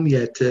home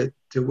yet to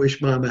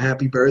wish Mom a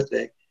happy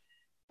birthday.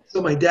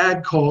 So my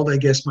dad called, I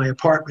guess, my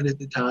apartment at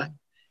the time,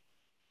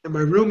 and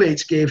my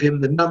roommates gave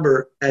him the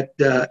number at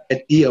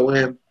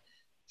DOM.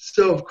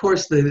 So, of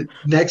course, the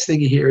next thing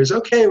you hear is,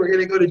 okay, we're going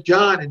to go to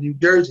John in New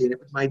Jersey. And it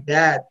was my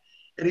dad.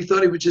 And he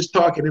thought he was just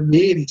talking to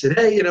me. And he said,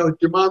 hey,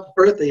 it's your mom's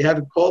birthday. You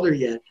haven't called her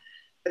yet.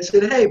 I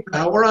said, hey,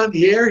 pal, we're on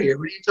the air here.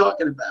 What are you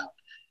talking about?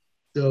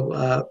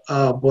 So,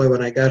 oh, boy,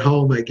 when I got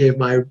home, I gave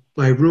my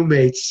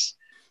roommates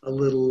a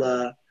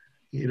little,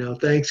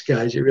 thanks,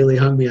 guys. You really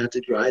hung me out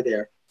to dry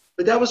there.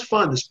 But that was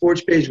fun. The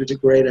Sports Page was a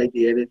great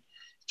idea. And it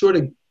sort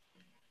of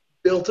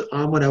built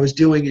on what I was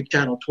doing at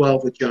Channel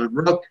 12 with John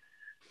Rook.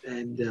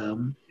 And,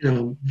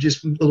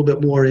 just a little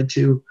bit more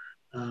into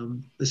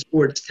the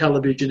sports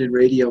television and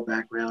radio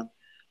background.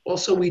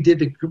 Also, we did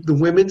the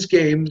women's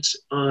games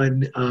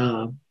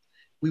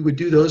we would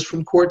do those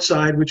from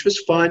courtside, which was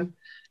fun.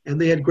 And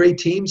they had great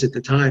teams at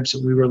the time. So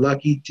we were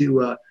lucky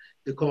to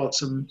call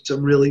some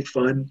really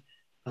fun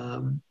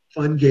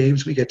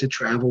games. We got to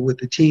travel with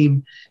the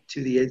team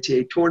to the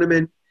NCAA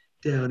tournament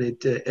down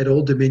at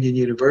Old Dominion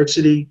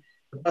University.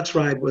 The bus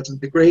ride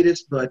wasn't the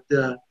greatest, but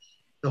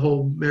the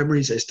whole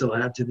memories I still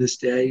have to this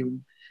day.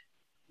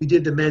 We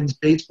did the men's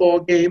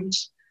baseball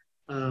games.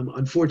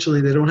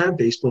 Unfortunately, they don't have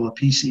baseball at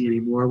PC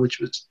anymore, which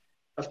was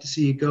tough to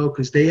see it go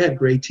because they had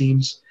great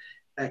teams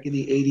back in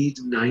the 80s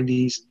and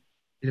 90s,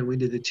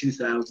 into the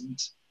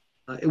 2000s.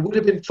 It would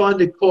have been fun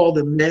to call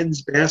the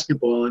men's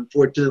basketball,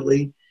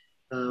 unfortunately.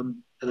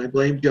 And I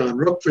blame John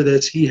Rook for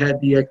this. He had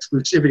the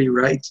exclusivity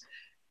rights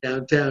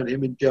downtown.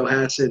 Him and Joe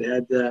Hassett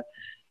had the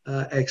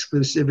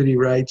exclusivity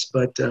rights,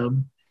 but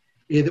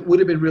it would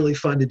have been really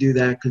fun to do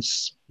that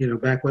because,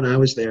 back when I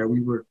was there, we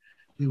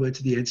went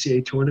to the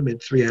NCAA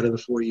tournament 3 out of the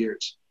 4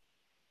 years.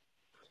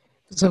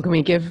 So can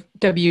we give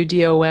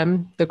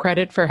WDOM the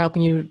credit for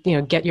helping you,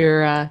 get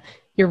your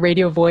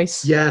radio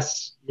voice?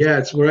 Yes. Yeah,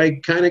 it's where I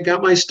kind of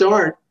got my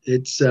start.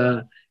 It's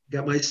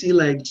got my sea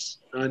legs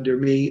under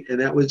me, and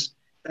that was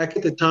back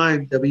at the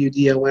time,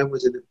 WDOM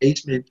was in the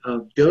basement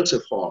of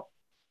Joseph Hall.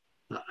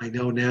 I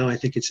know now. I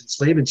think it's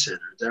Enslavement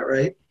Center. Is that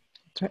right?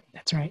 That's right.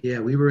 That's right. Yeah,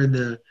 we were in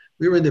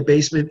the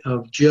basement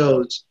of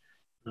Joe's,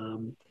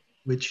 um,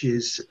 which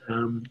is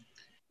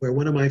where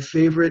one of my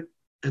favorite,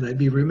 and I'd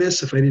be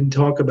remiss if I didn't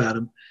talk about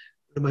him.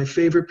 One of my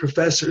favorite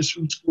professors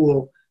from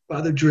school,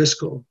 Father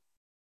Driscoll.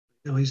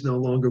 No, he's no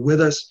longer with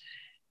us.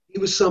 He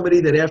was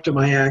somebody that after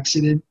my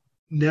accident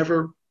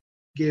never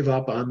gave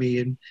up on me,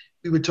 and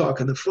we would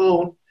talk on the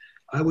phone.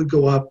 I would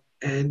go up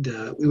and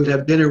we would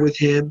have dinner with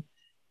him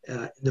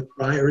in the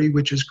Priory,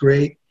 which was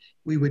great.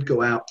 We would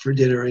go out for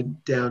dinner in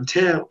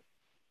downtown.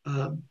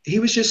 He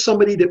was just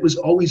somebody that was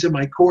always in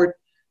my court,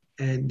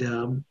 and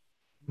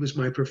he was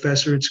my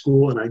professor at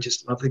school, and I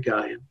just love the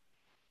guy.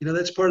 And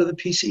that's part of the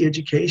PC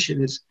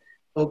education is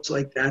folks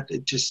like that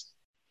just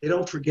they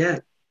don't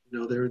forget.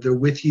 They're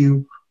with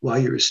you while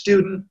you're a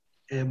student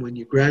and when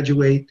you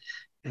graduate.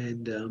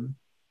 And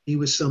he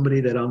was somebody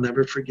that I'll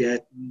never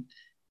forget.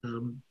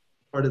 And,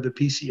 part of the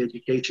PC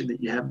education that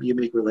you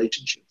make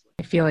relationships.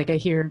 I feel like I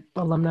hear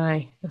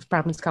alumni of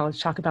Providence College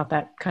talk about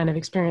that kind of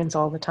experience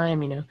all the time.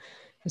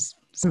 There's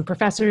some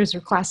professors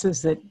or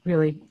classes that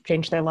really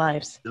changed their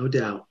lives. No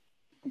doubt.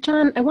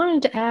 John, I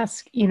wanted to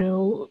ask,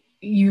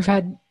 you've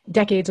had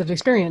decades of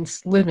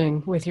experience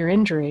living with your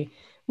injury.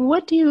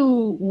 What do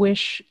you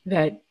wish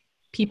that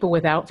people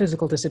without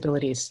physical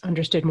disabilities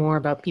understood more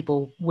about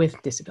people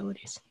with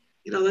disabilities?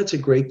 That's a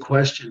great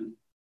question.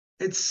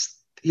 It's,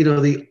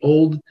 the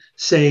old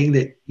saying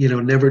that,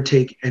 never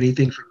take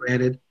anything for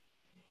granted.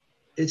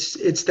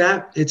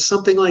 It's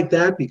something like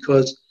that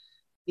because,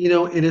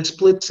 in a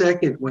split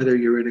second, whether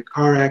you're in a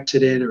car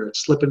accident or a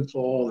slip and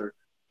fall or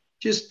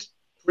just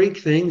freak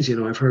things,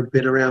 I've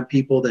been around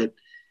people that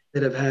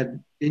have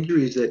had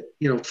injuries that,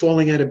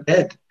 falling out of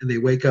bed and they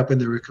wake up and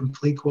they're a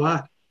complete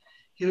quad.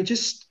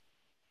 Just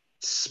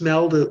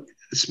smell the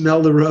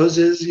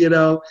roses,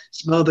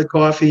 smell the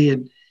coffee,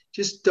 and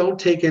just don't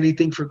take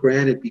anything for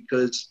granted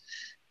because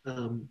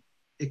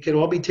it can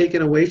all be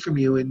taken away from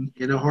you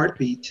in a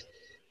heartbeat.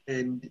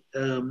 And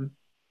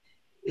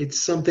it's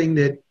something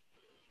that,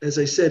 as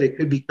I said, it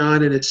could be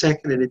gone in a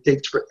second and it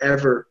takes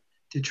forever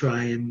to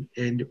try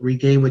and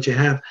regain what you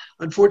have.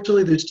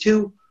 Unfortunately, there's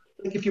two,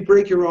 like if you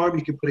break your arm,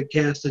 you can put a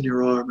cast on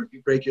your arm, or if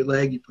you break your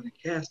leg, you put a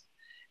cast,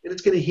 and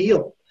it's going to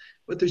heal.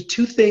 But there's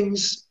two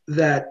things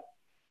that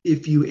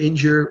if you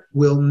injure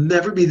will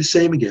never be the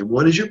same again.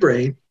 One is your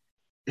brain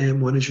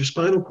and one is your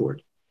spinal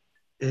cord.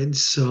 And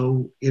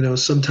so,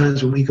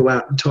 sometimes when we go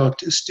out and talk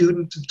to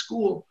students at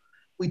school,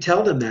 we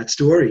tell them that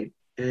story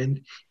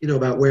and,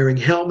 about wearing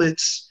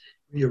helmets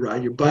when you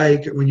ride your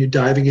bike or when you're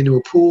diving into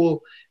a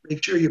pool.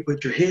 Make sure you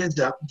put your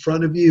hands out in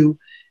front of you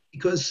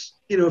because,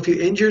 if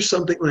you injure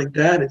something like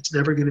that, it's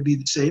never going to be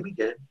the same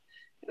again.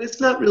 And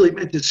it's not really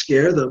meant to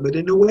scare them, but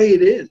in a way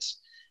it is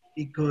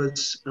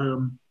because,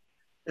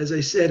 as I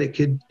said,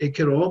 it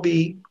could all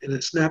be in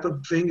a snap of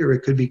a finger,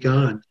 it could be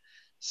gone.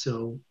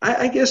 So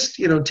I guess,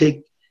 don't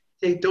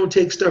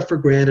take stuff for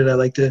granted. I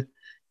like to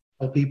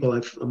tell people,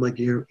 I'm like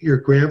your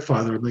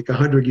grandfather. I'm like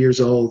 100 years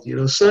old.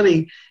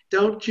 Sonny,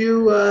 don't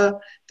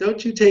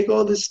you take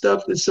all this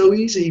stuff that's so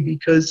easy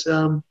because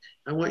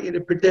I want you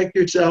to protect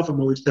yourself. I'm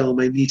always telling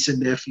my niece and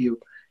nephew,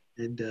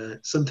 and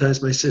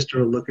sometimes my sister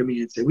will look at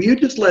me and say, "Will you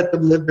just let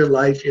them live their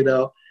life?"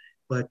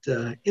 But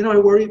I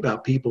worry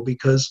about people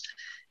because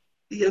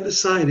the other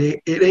side,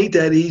 it ain't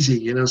that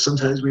easy.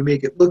 Sometimes we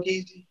make it look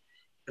easy,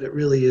 but it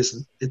really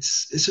isn't.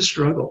 It's a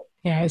struggle.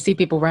 Yeah, I see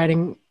people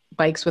riding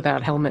bikes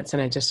without helmets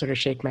and I just sort of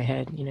shake my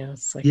head,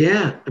 it's like.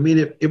 Yeah, I mean,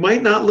 it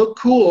might not look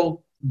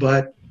cool,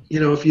 but,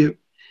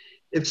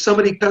 if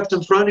somebody cuts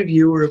in front of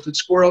you or if a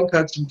squirrel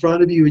cuts in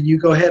front of you and you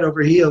go head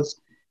over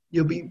heels,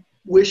 you'll be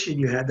wishing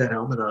you had that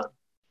helmet on.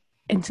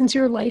 And since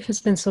your life has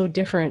been so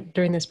different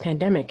during this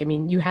pandemic, I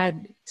mean, you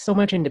had so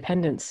much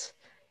independence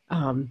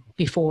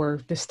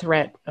before this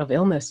threat of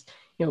illness.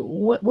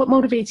 What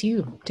motivates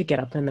you to get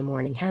up in the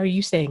morning? How are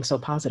you staying so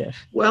positive?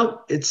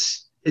 Well,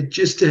 it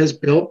just has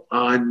built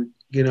on,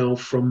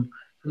 from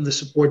the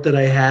support that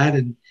I had,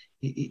 and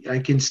I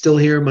can still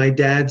hear my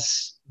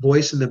dad's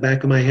voice in the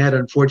back of my head.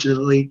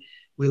 Unfortunately,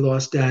 we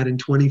lost Dad in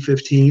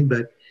 2015,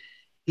 but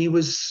he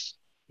was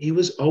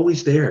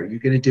always there. You're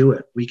going to do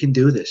it. We can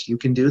do this. You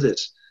can do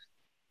this.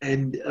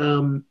 And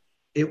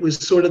it was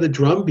sort of the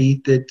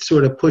drumbeat that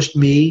sort of pushed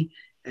me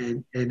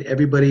and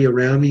everybody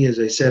around me, as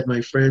I said,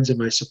 my friends and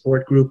my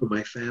support group and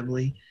my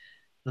family,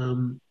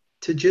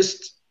 to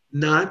just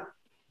not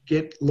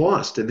get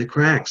lost in the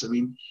cracks. I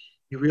mean,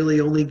 you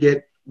really only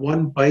get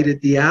one bite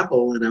at the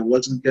apple, and I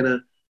wasn't going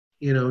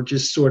to,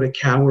 just sort of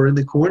cower in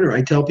the corner.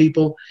 I tell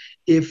people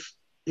if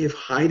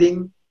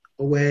hiding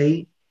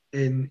away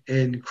and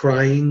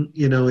crying,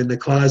 in the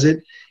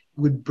closet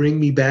would bring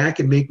me back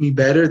and make me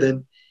better,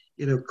 then,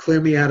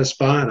 clear me out a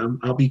spot.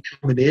 I'll be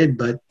coming in,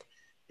 but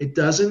it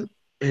doesn't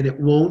and it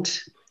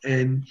won't.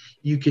 And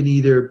you can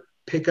either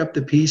pick up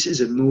the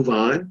pieces and move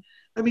on.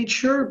 I mean,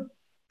 sure,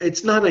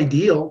 it's not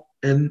ideal.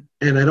 And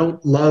I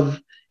don't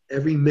love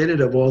every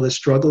minute of all the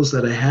struggles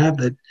that I have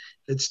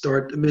that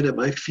start the minute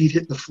my feet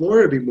hit the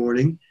floor every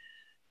morning.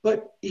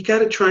 but you got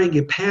to try and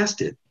get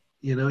past it.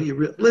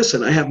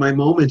 Listen, I have my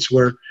moments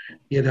where,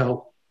 you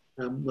know,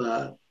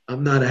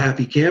 I'm not a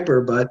happy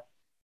camper, but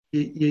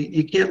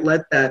you can't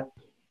let that,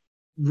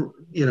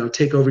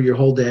 take over your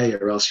whole day,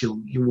 or else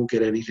you won't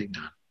get anything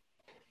done.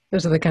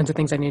 Those are the kinds of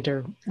things I need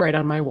to write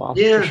on my wall for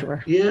Yeah,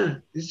 sure. yeah.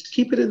 Just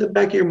keep it in the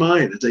back of your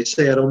mind. As I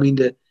say, I don't mean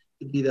to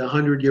be the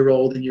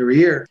 100-year-old in your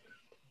ear,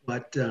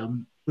 but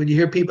when I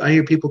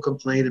hear people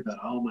complain about,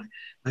 oh,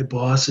 my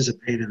boss is a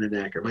pain in the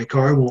neck, or my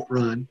car won't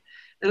run,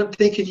 and I'm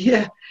thinking,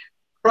 yeah,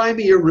 cry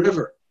me a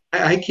river.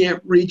 I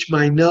can't reach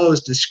my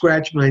nose to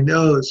scratch my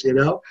nose,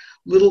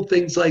 little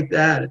things like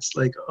that. It's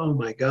like, oh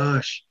my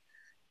gosh,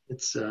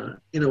 it's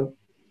two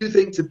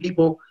things that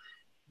people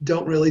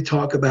don't really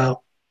talk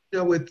about.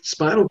 With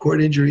spinal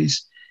cord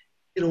injuries,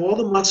 all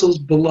the muscles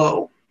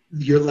below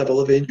your level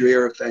of injury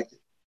are affected.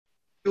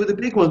 Two of the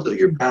big ones are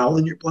your bowel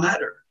and your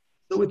bladder.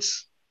 So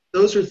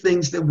those are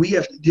things that we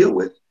have to deal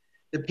with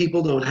that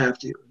people don't have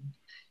to.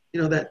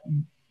 That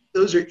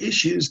those are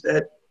issues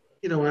that,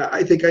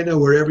 I think I know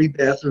where every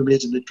bathroom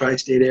is in the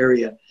tri-state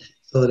area,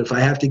 so that if I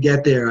have to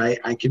get there,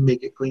 I can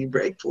make a clean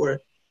break for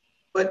it.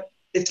 But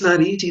it's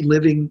not easy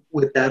living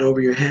with that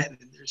over your head.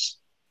 And there's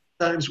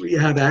times where you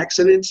have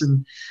accidents,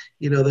 and,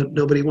 that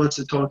nobody wants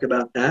to talk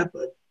about that.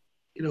 But,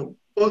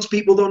 most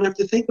people don't have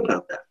to think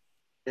about that.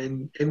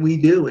 And we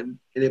do, and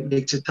it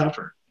makes it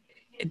tougher.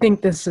 I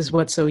think this is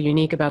what's so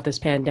unique about this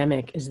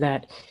pandemic, is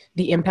that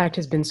the impact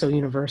has been so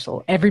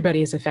universal.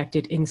 Everybody is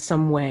affected in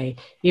some way,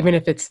 even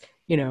if it's,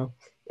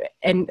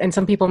 and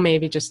some people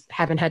maybe just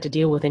haven't had to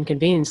deal with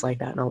inconvenience like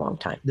that in a long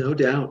time. No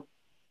doubt.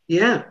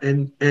 Yeah.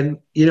 And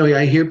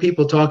I hear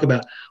people talk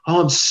about,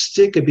 oh, I'm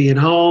sick of being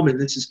home and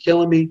this is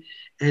killing me.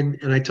 And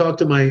I talk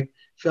to my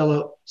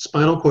fellow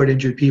spinal cord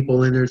injured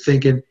people, and they're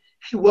thinking,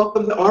 hey,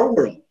 welcome to our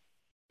world.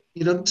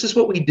 This is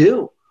what we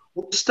do.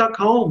 We're stuck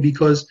home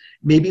because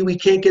maybe we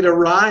can't get a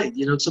ride.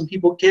 Some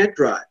people can't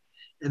drive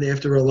and they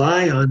have to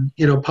rely on,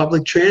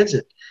 public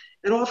transit.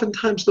 And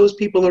oftentimes those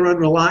people are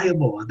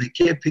unreliable and they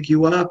can't pick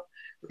you up.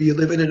 Or you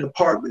live in an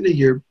apartment and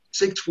you're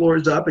 6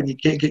 floors up and you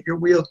can't get your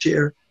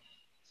wheelchair.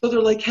 So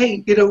they're like,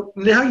 hey,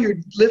 now you're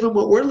living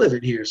what we're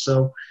living here.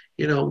 So,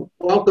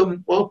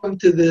 welcome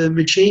to the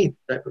machine,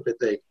 type of a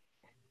thing.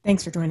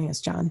 Thanks for joining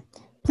us, John.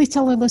 Please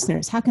tell our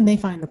listeners, how can they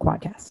find the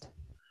Quadcast?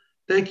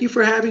 Thank you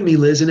for having me,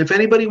 Liz. And if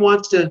anybody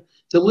wants to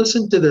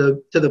listen to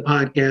the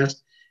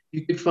podcast,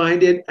 you can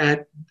find it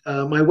at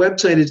my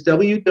website is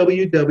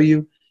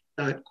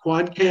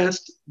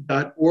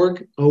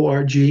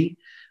www.quadcast.org.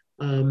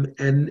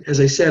 And as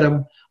I said,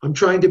 I'm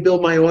trying to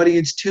build my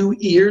audience 2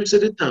 years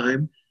at a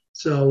time.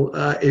 So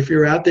if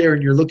you're out there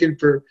and you're looking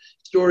for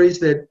stories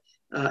that,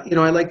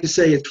 I like to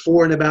say it's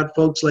for and about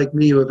folks like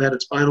me who have had a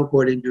spinal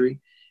cord injury,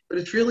 but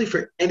it's really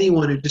for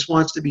anyone who just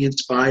wants to be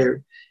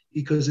inspired,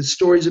 because it's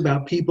stories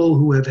about people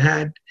who have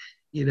had,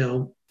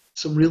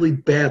 some really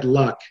bad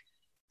luck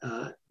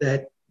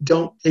that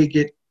don't take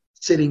it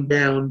sitting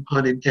down,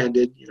 pun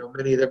intended.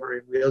 Many of them are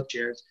in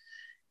wheelchairs,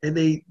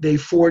 and they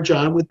forge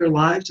on with their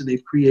lives, and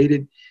they've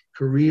created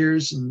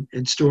careers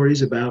and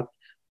stories about,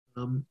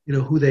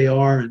 who they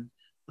are. And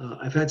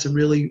I've had some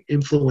really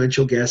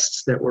influential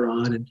guests that were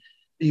on, and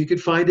you can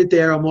find it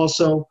there. I'm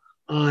also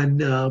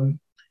on,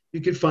 you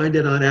can find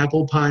it on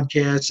Apple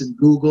Podcasts and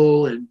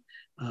Google and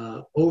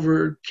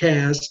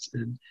Overcast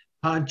and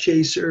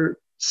Podchaser,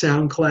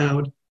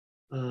 SoundCloud,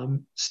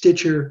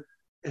 Stitcher,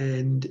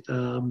 and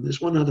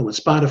there's one other one,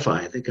 Spotify.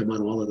 I think I'm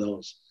on all of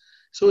those.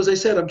 So as I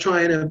said, I'm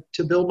trying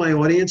to build my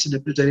audience, and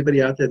if there's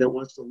anybody out there that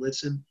wants to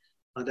listen,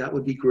 that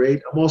would be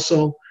great. I'm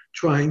also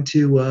trying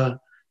to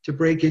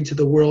break into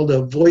the world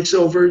of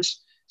voiceovers,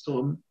 so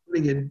I'm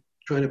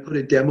trying to put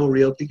a demo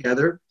reel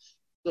together.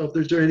 So if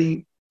there's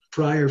any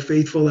prior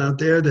faithful out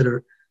there that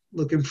are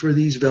looking for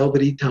these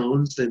velvety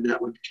tones, then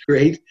that would be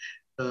great.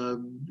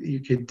 You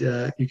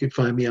could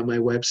find me on my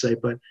website.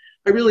 But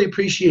I really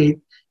appreciate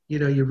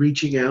you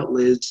reaching out,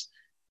 Liz,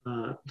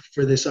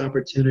 for this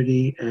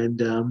opportunity,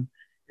 and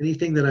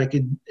anything that I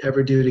could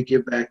ever do to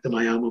give back to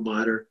my alma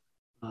mater,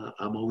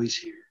 I'm always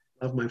here.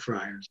 Love my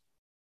Friars.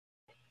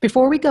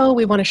 Before we go,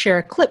 we want to share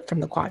a clip from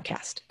the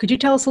Quadcast. Could you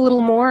tell us a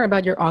little more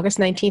about your August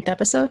 19th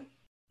episode?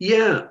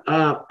 Yeah,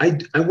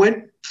 I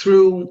went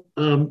through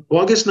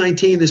August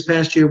 19th this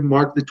past year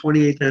marked the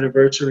 28th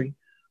anniversary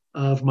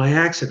of my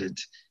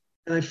accident.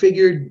 And I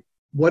figured,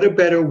 what a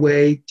better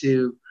way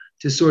to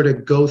sort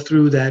of go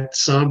through that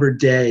somber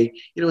day.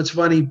 It's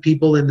funny,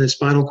 people in the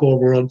spinal cord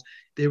world,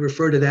 they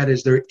refer to that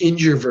as their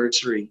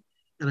injuversary.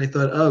 And I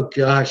thought, oh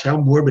gosh, how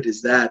morbid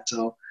is that?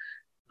 So,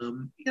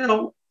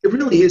 it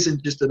really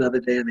isn't just another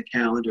day on the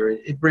calendar.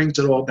 It brings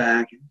it all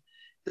back. It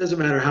doesn't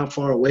matter how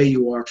far away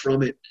you are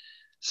from it.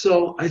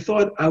 So I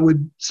thought I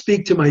would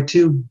speak to my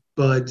 2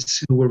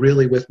 buds who were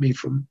really with me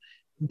from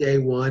day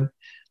one.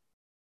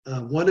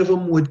 One of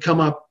them would come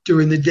up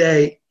during the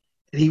day,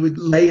 and he would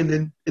lay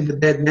in the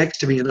bed next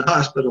to me in the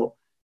hospital.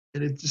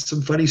 And it's just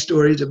some funny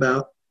stories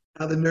about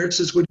how the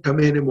nurses would come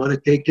in and want to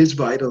take his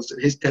vitals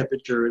and his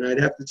temperature. And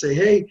I'd have to say,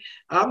 hey,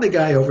 I'm the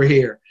guy over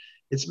here.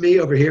 It's me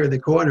over here in the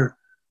corner.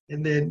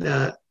 And then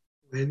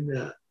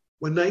when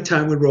when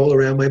nighttime would roll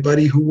around, my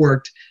buddy who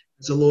worked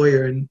as a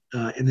lawyer in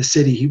the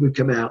city, he would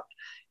come out.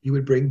 He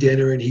would bring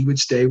dinner, and he would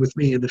stay with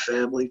me and the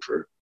family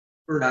for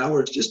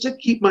hours just to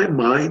keep my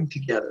mind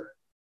together,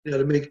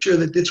 to make sure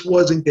that this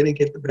wasn't going to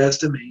get the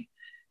best of me.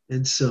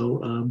 And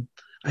so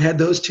I had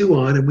those two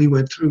on, and we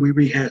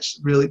rehashed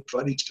some really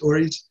funny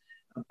stories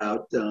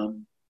about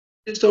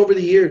just over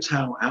the years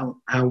how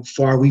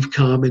far we've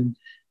come and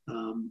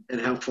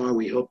how far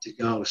we hope to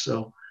go.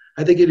 So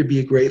I think it'd be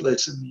a great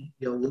listen.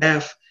 You'll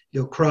laugh,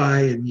 you'll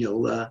cry, and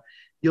you'll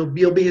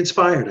be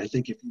inspired, I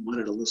think, if you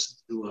wanted to listen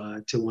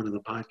to one of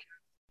the podcasts.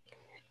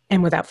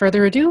 And without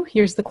further ado,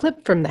 here's the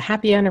clip from the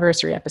Happy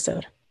Anniversary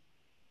episode.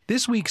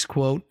 This week's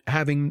quote,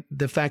 having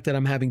the fact that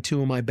I'm having two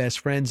of my best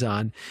friends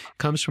on,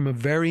 comes from a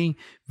very,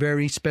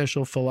 very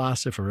special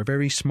philosopher, a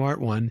very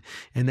smart one,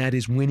 and that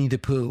is Winnie the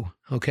Pooh,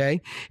 okay?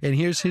 And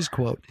here's his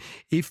quote.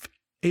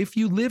 If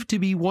you live to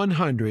be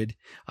 100,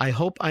 I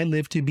hope I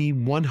live to be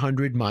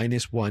 100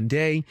 minus 1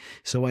 day,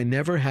 so I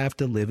never have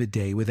to live a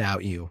day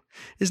without you.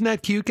 Isn't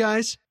that cute,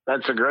 guys?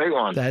 That's a great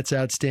one. That's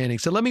outstanding.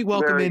 So let me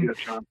welcome in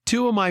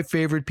two of my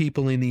favorite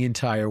people in the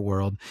entire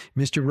world,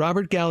 Mr.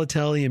 Robert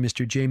Galatelli and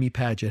Mr. Jamie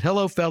Padgett.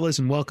 Hello, fellas,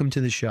 and welcome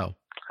to the show.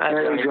 Hi,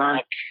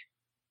 John.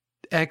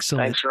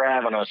 Excellent. Thanks for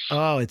having us.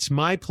 Oh, it's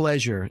my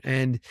pleasure.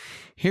 And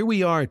here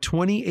we are,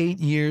 28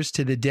 years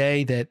to the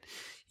day that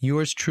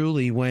yours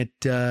truly went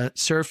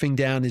surfing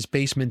down his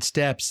basement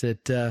steps.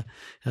 That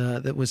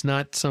was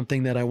not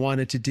something that I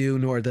wanted to do,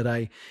 nor that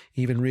I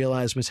even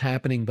realized was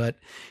happening. But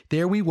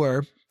there we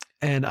were.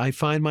 And I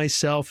find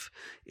myself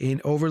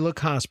in Overlook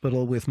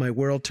Hospital with my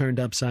world turned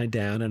upside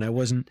down. And I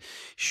wasn't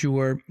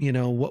sure,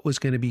 what was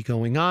going to be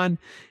going on.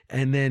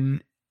 And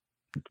then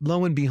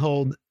lo and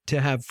behold, to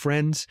have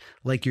friends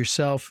like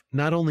yourself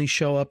not only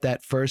show up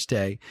that first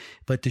day,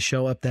 but to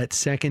show up that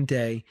second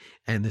day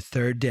and the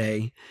third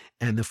day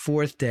and the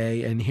fourth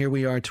day. And here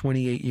we are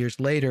 28 years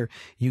later.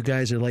 You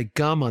guys are like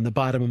gum on the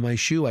bottom of my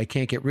shoe. I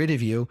can't get rid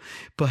of you.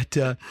 But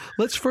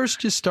let's first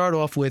just start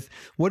off with,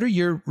 what are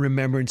your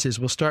remembrances?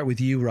 We'll start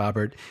with you,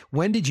 Robert.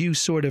 When did you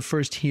sort of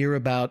first hear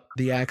about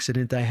the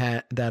accident I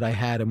had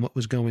and what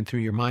was going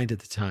through your mind at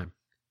the time?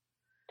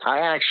 I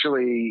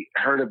actually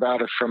heard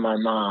about it from my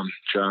mom,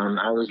 John.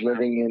 I was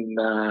living in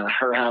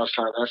her house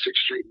on Essex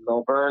Street in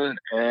Melbourne,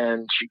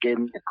 and she gave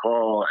me a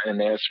call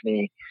and asked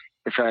me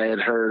if I had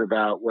heard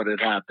about what had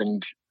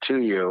happened to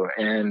you.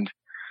 And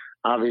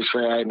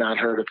obviously I had not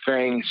heard a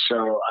thing,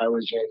 so I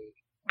was in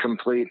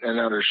complete and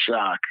utter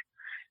shock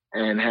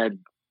and had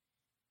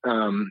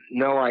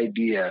no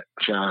idea,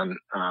 John,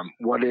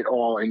 what it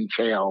all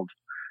entailed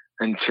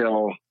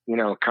until,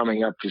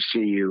 coming up to see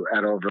you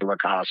at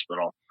Overlook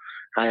Hospital.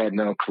 I had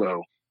no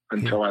clue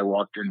until I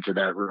walked into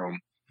that room.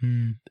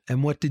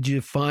 And what did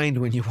you find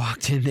when you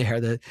walked in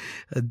there?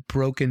 A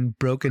broken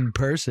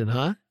person,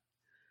 huh?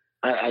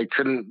 I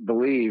couldn't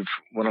believe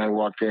when I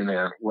walked in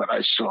there what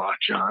I saw,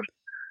 John.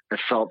 I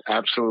felt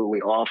absolutely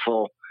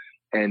awful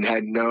and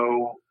had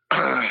no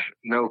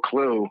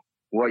clue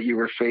what you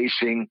were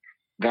facing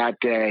that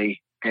day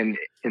and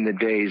in the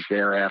days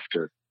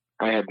thereafter.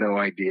 I had no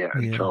idea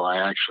until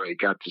I actually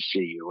got to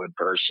see you in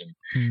person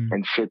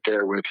and sit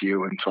there with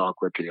you and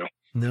talk with you.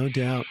 No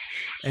doubt.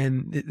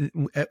 And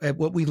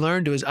what we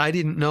learned was I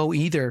didn't know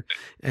either.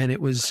 And it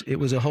was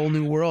a whole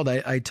new world.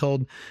 I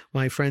told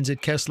my friends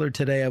at Kessler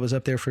today, I was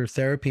up there for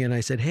therapy, and I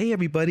said, hey,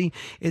 everybody,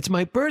 it's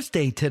my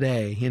birthday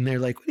today. And they're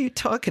like, what are you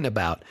talking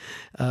about?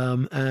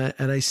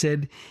 And I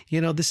said,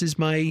 this is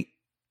my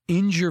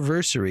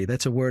injuversary.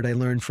 That's a word I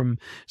learned from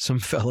some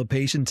fellow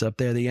patients up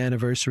there, the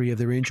anniversary of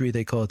their injury.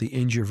 They call it the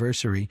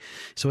injuversary.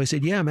 So I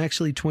said, yeah, I'm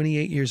actually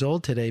 28 years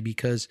old today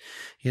because,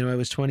 I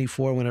was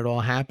 24 when it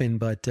all happened.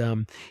 But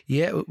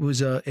it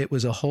was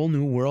a whole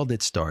new world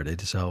that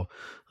started. So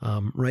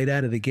right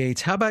out of the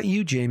gates. How about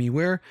you, Jamie?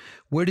 Where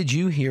did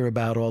you hear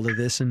about all of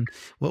this, and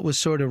what was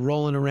sort of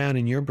rolling around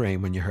in your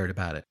brain when you heard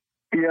about it?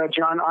 Yeah,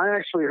 John, I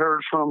actually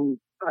heard from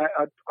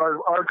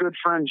our good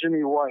friend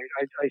Jimmy White.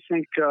 I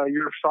think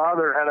your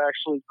father had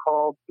actually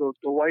called the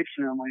White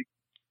family,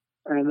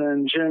 and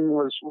then Jim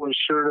was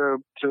sure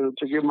to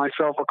give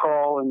myself a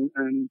call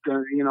and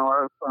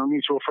our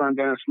mutual friend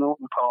Dennis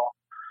Milton a call,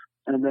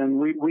 and then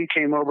we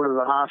came over to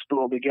the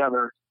hospital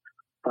together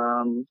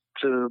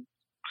to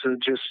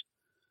just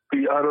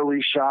be utterly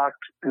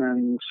shocked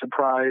and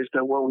surprised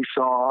at what we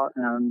saw.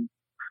 And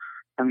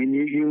I mean,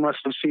 you must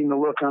have seen the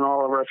look on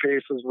all of our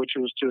faces, which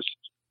was just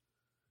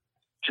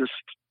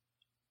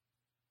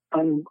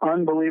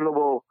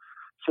unbelievable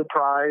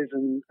surprise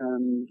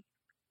and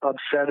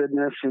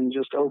upsettedness and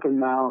just open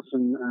mouth.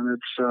 And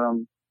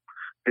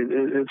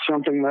it's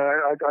something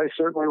that I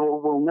certainly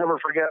will never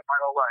forget my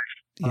whole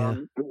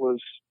life. It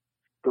was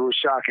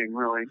shocking,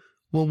 really.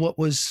 Well, what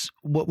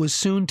was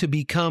soon to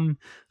become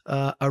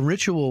a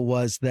ritual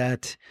was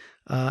that,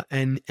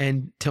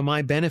 and to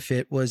my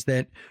benefit, was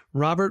that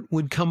Robert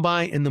would come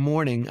by in the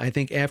morning. I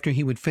think after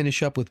he would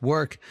finish up with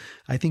work.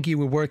 I think you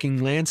were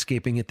working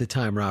landscaping at the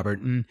time, Robert,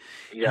 and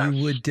yes.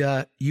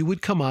 you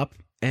would come up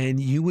and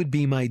you would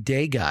be my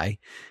day guy.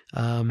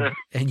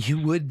 And you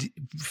would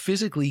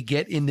physically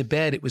get in the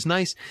bed. It was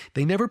nice.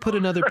 They never put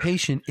another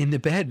patient in the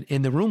bed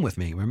in the room with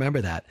me.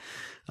 Remember that?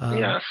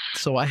 Yes.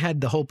 So I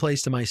had the whole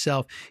place to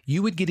myself.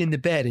 You would get in the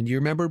bed, and you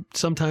remember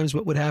sometimes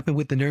what would happen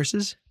with the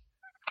nurses?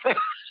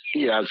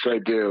 Yes, I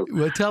do.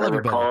 Well, tell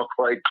everybody. I recall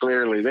quite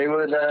clearly. They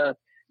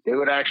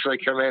would actually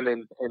come in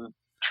and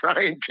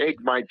try and take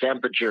my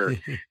temperature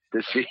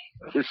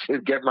to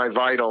get my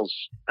vitals.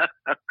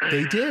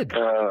 They did.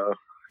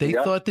 They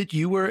thought that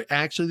you were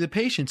actually the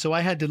patient, so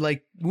I had to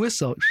like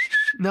whistle.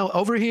 No,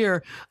 over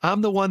here,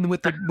 I'm the one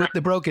with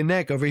the broken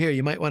neck. Over here,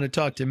 you might want to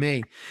talk to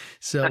me.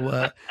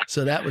 So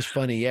so that was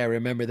funny. Yeah, I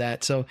remember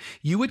that. So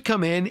you would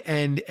come in,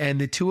 and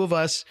the two of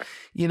us,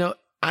 you know.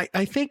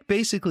 I think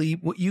basically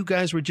what you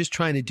guys were just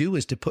trying to do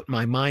is to put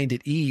my mind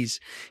at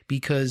ease,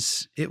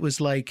 because it was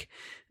like,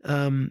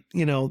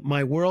 you know,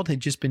 my world had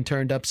just been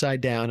turned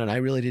upside down and I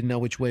really didn't know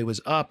which way was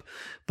up.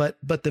 But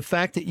the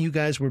fact that you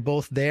guys were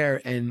both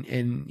there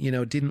and, you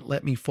know, didn't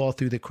let me fall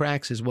through the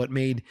cracks is what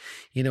made,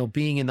 you know,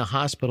 being in the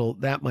hospital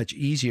that much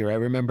easier. I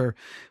remember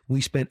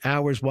we spent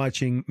hours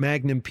watching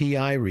Magnum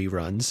PI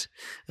reruns.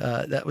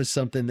 That was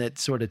something that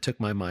sort of took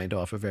my mind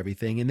off of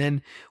everything. And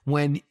then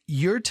when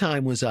your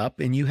time was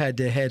up and you had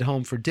to head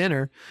home for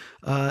dinner,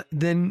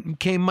 then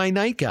came my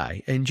night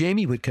guy and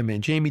Jamie would come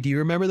in. Jamie, do you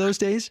remember those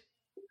days?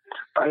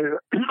 I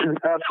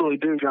absolutely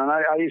do, John.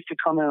 I used to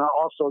come in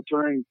also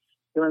during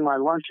my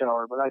lunch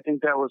hour, but I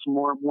think that was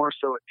more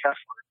so at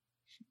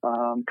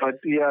Kessler. But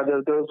yeah,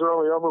 those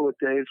early Overwood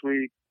days,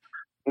 we,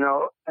 you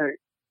know,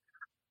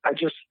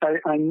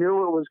 I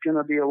knew it was going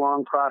to be a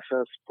long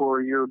process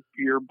for your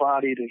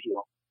body to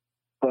heal,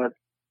 but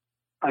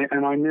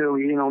I knew,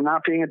 you know,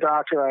 not being a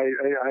doctor,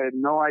 I had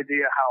no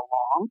idea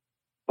how long,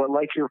 but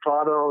like your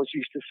father always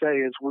used to say,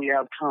 is we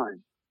have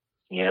time.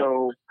 Yeah.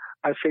 So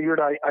I figured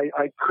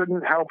I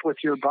couldn't help with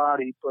your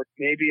body, but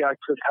maybe I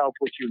could help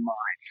with your mind.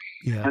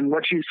 Yeah. And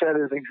what you said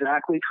is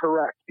exactly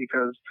correct,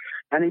 because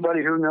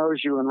anybody who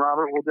knows you, and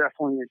Robert will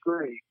definitely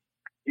agree,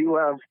 you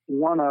have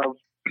one of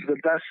the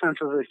best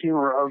senses of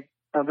humor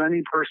of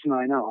any person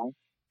I know.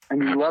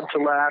 And you love to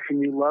laugh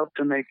and you love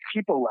to make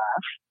people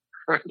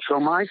laugh. So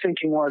my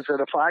thinking was that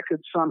if I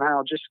could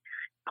somehow just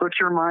put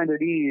your mind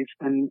at ease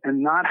and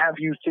not have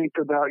you think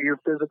about your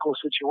physical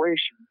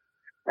situation,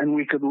 and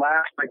we could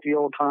laugh like the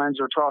old times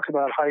or talk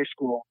about high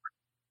school,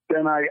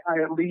 then I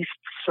at least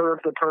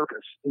served the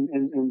purpose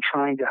in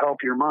trying to help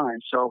your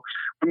mind. So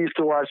we used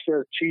to watch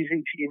the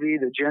cheesy TV,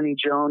 the Jenny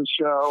Jones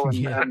show,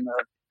 and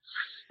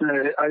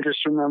I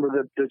just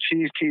remember the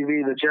cheese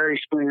TV, the Jerry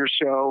Springer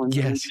show, and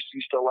we just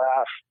used to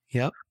laugh.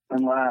 Yep.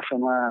 And laugh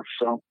and laugh.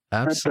 So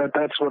that's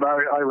what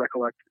I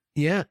recollect.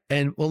 Yeah.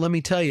 And well, let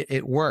me tell you,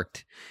 it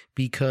worked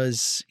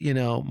because, you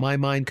know, my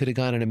mind could have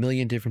gone in a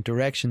million different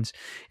directions.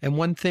 And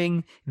one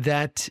thing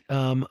that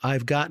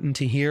I've gotten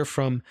to hear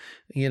from,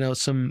 you know,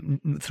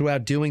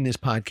 throughout doing this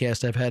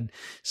podcast, I've had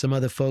some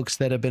other folks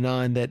that have been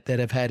on that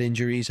have had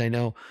injuries. I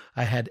know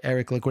I had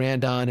Eric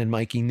LeGrand on and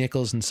Mikey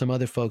Nichols and some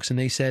other folks. And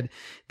they said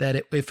that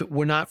if it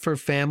were not for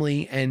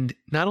family, and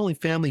not only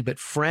family, but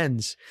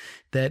friends,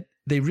 that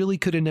they really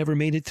could have never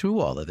made it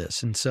through all of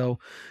this. And so,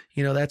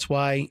 you know, that's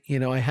why, you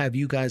know, I have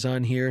you guys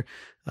on here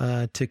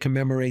to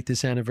commemorate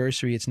this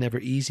anniversary. It's never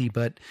easy,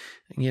 but,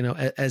 you know,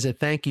 as a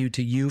thank you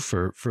to you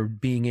for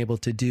being able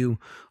to do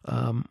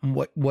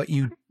what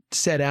you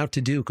set out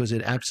to do, because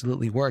it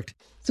absolutely worked.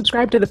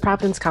 Subscribe to the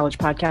Providence College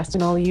podcast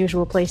in all the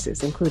usual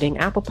places, including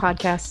Apple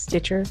Podcasts,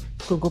 Stitcher,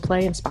 Google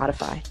Play, and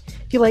Spotify.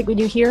 If you like what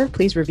you hear,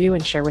 please review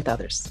and share with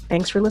others.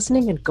 Thanks for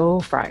listening, and go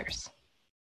Friars.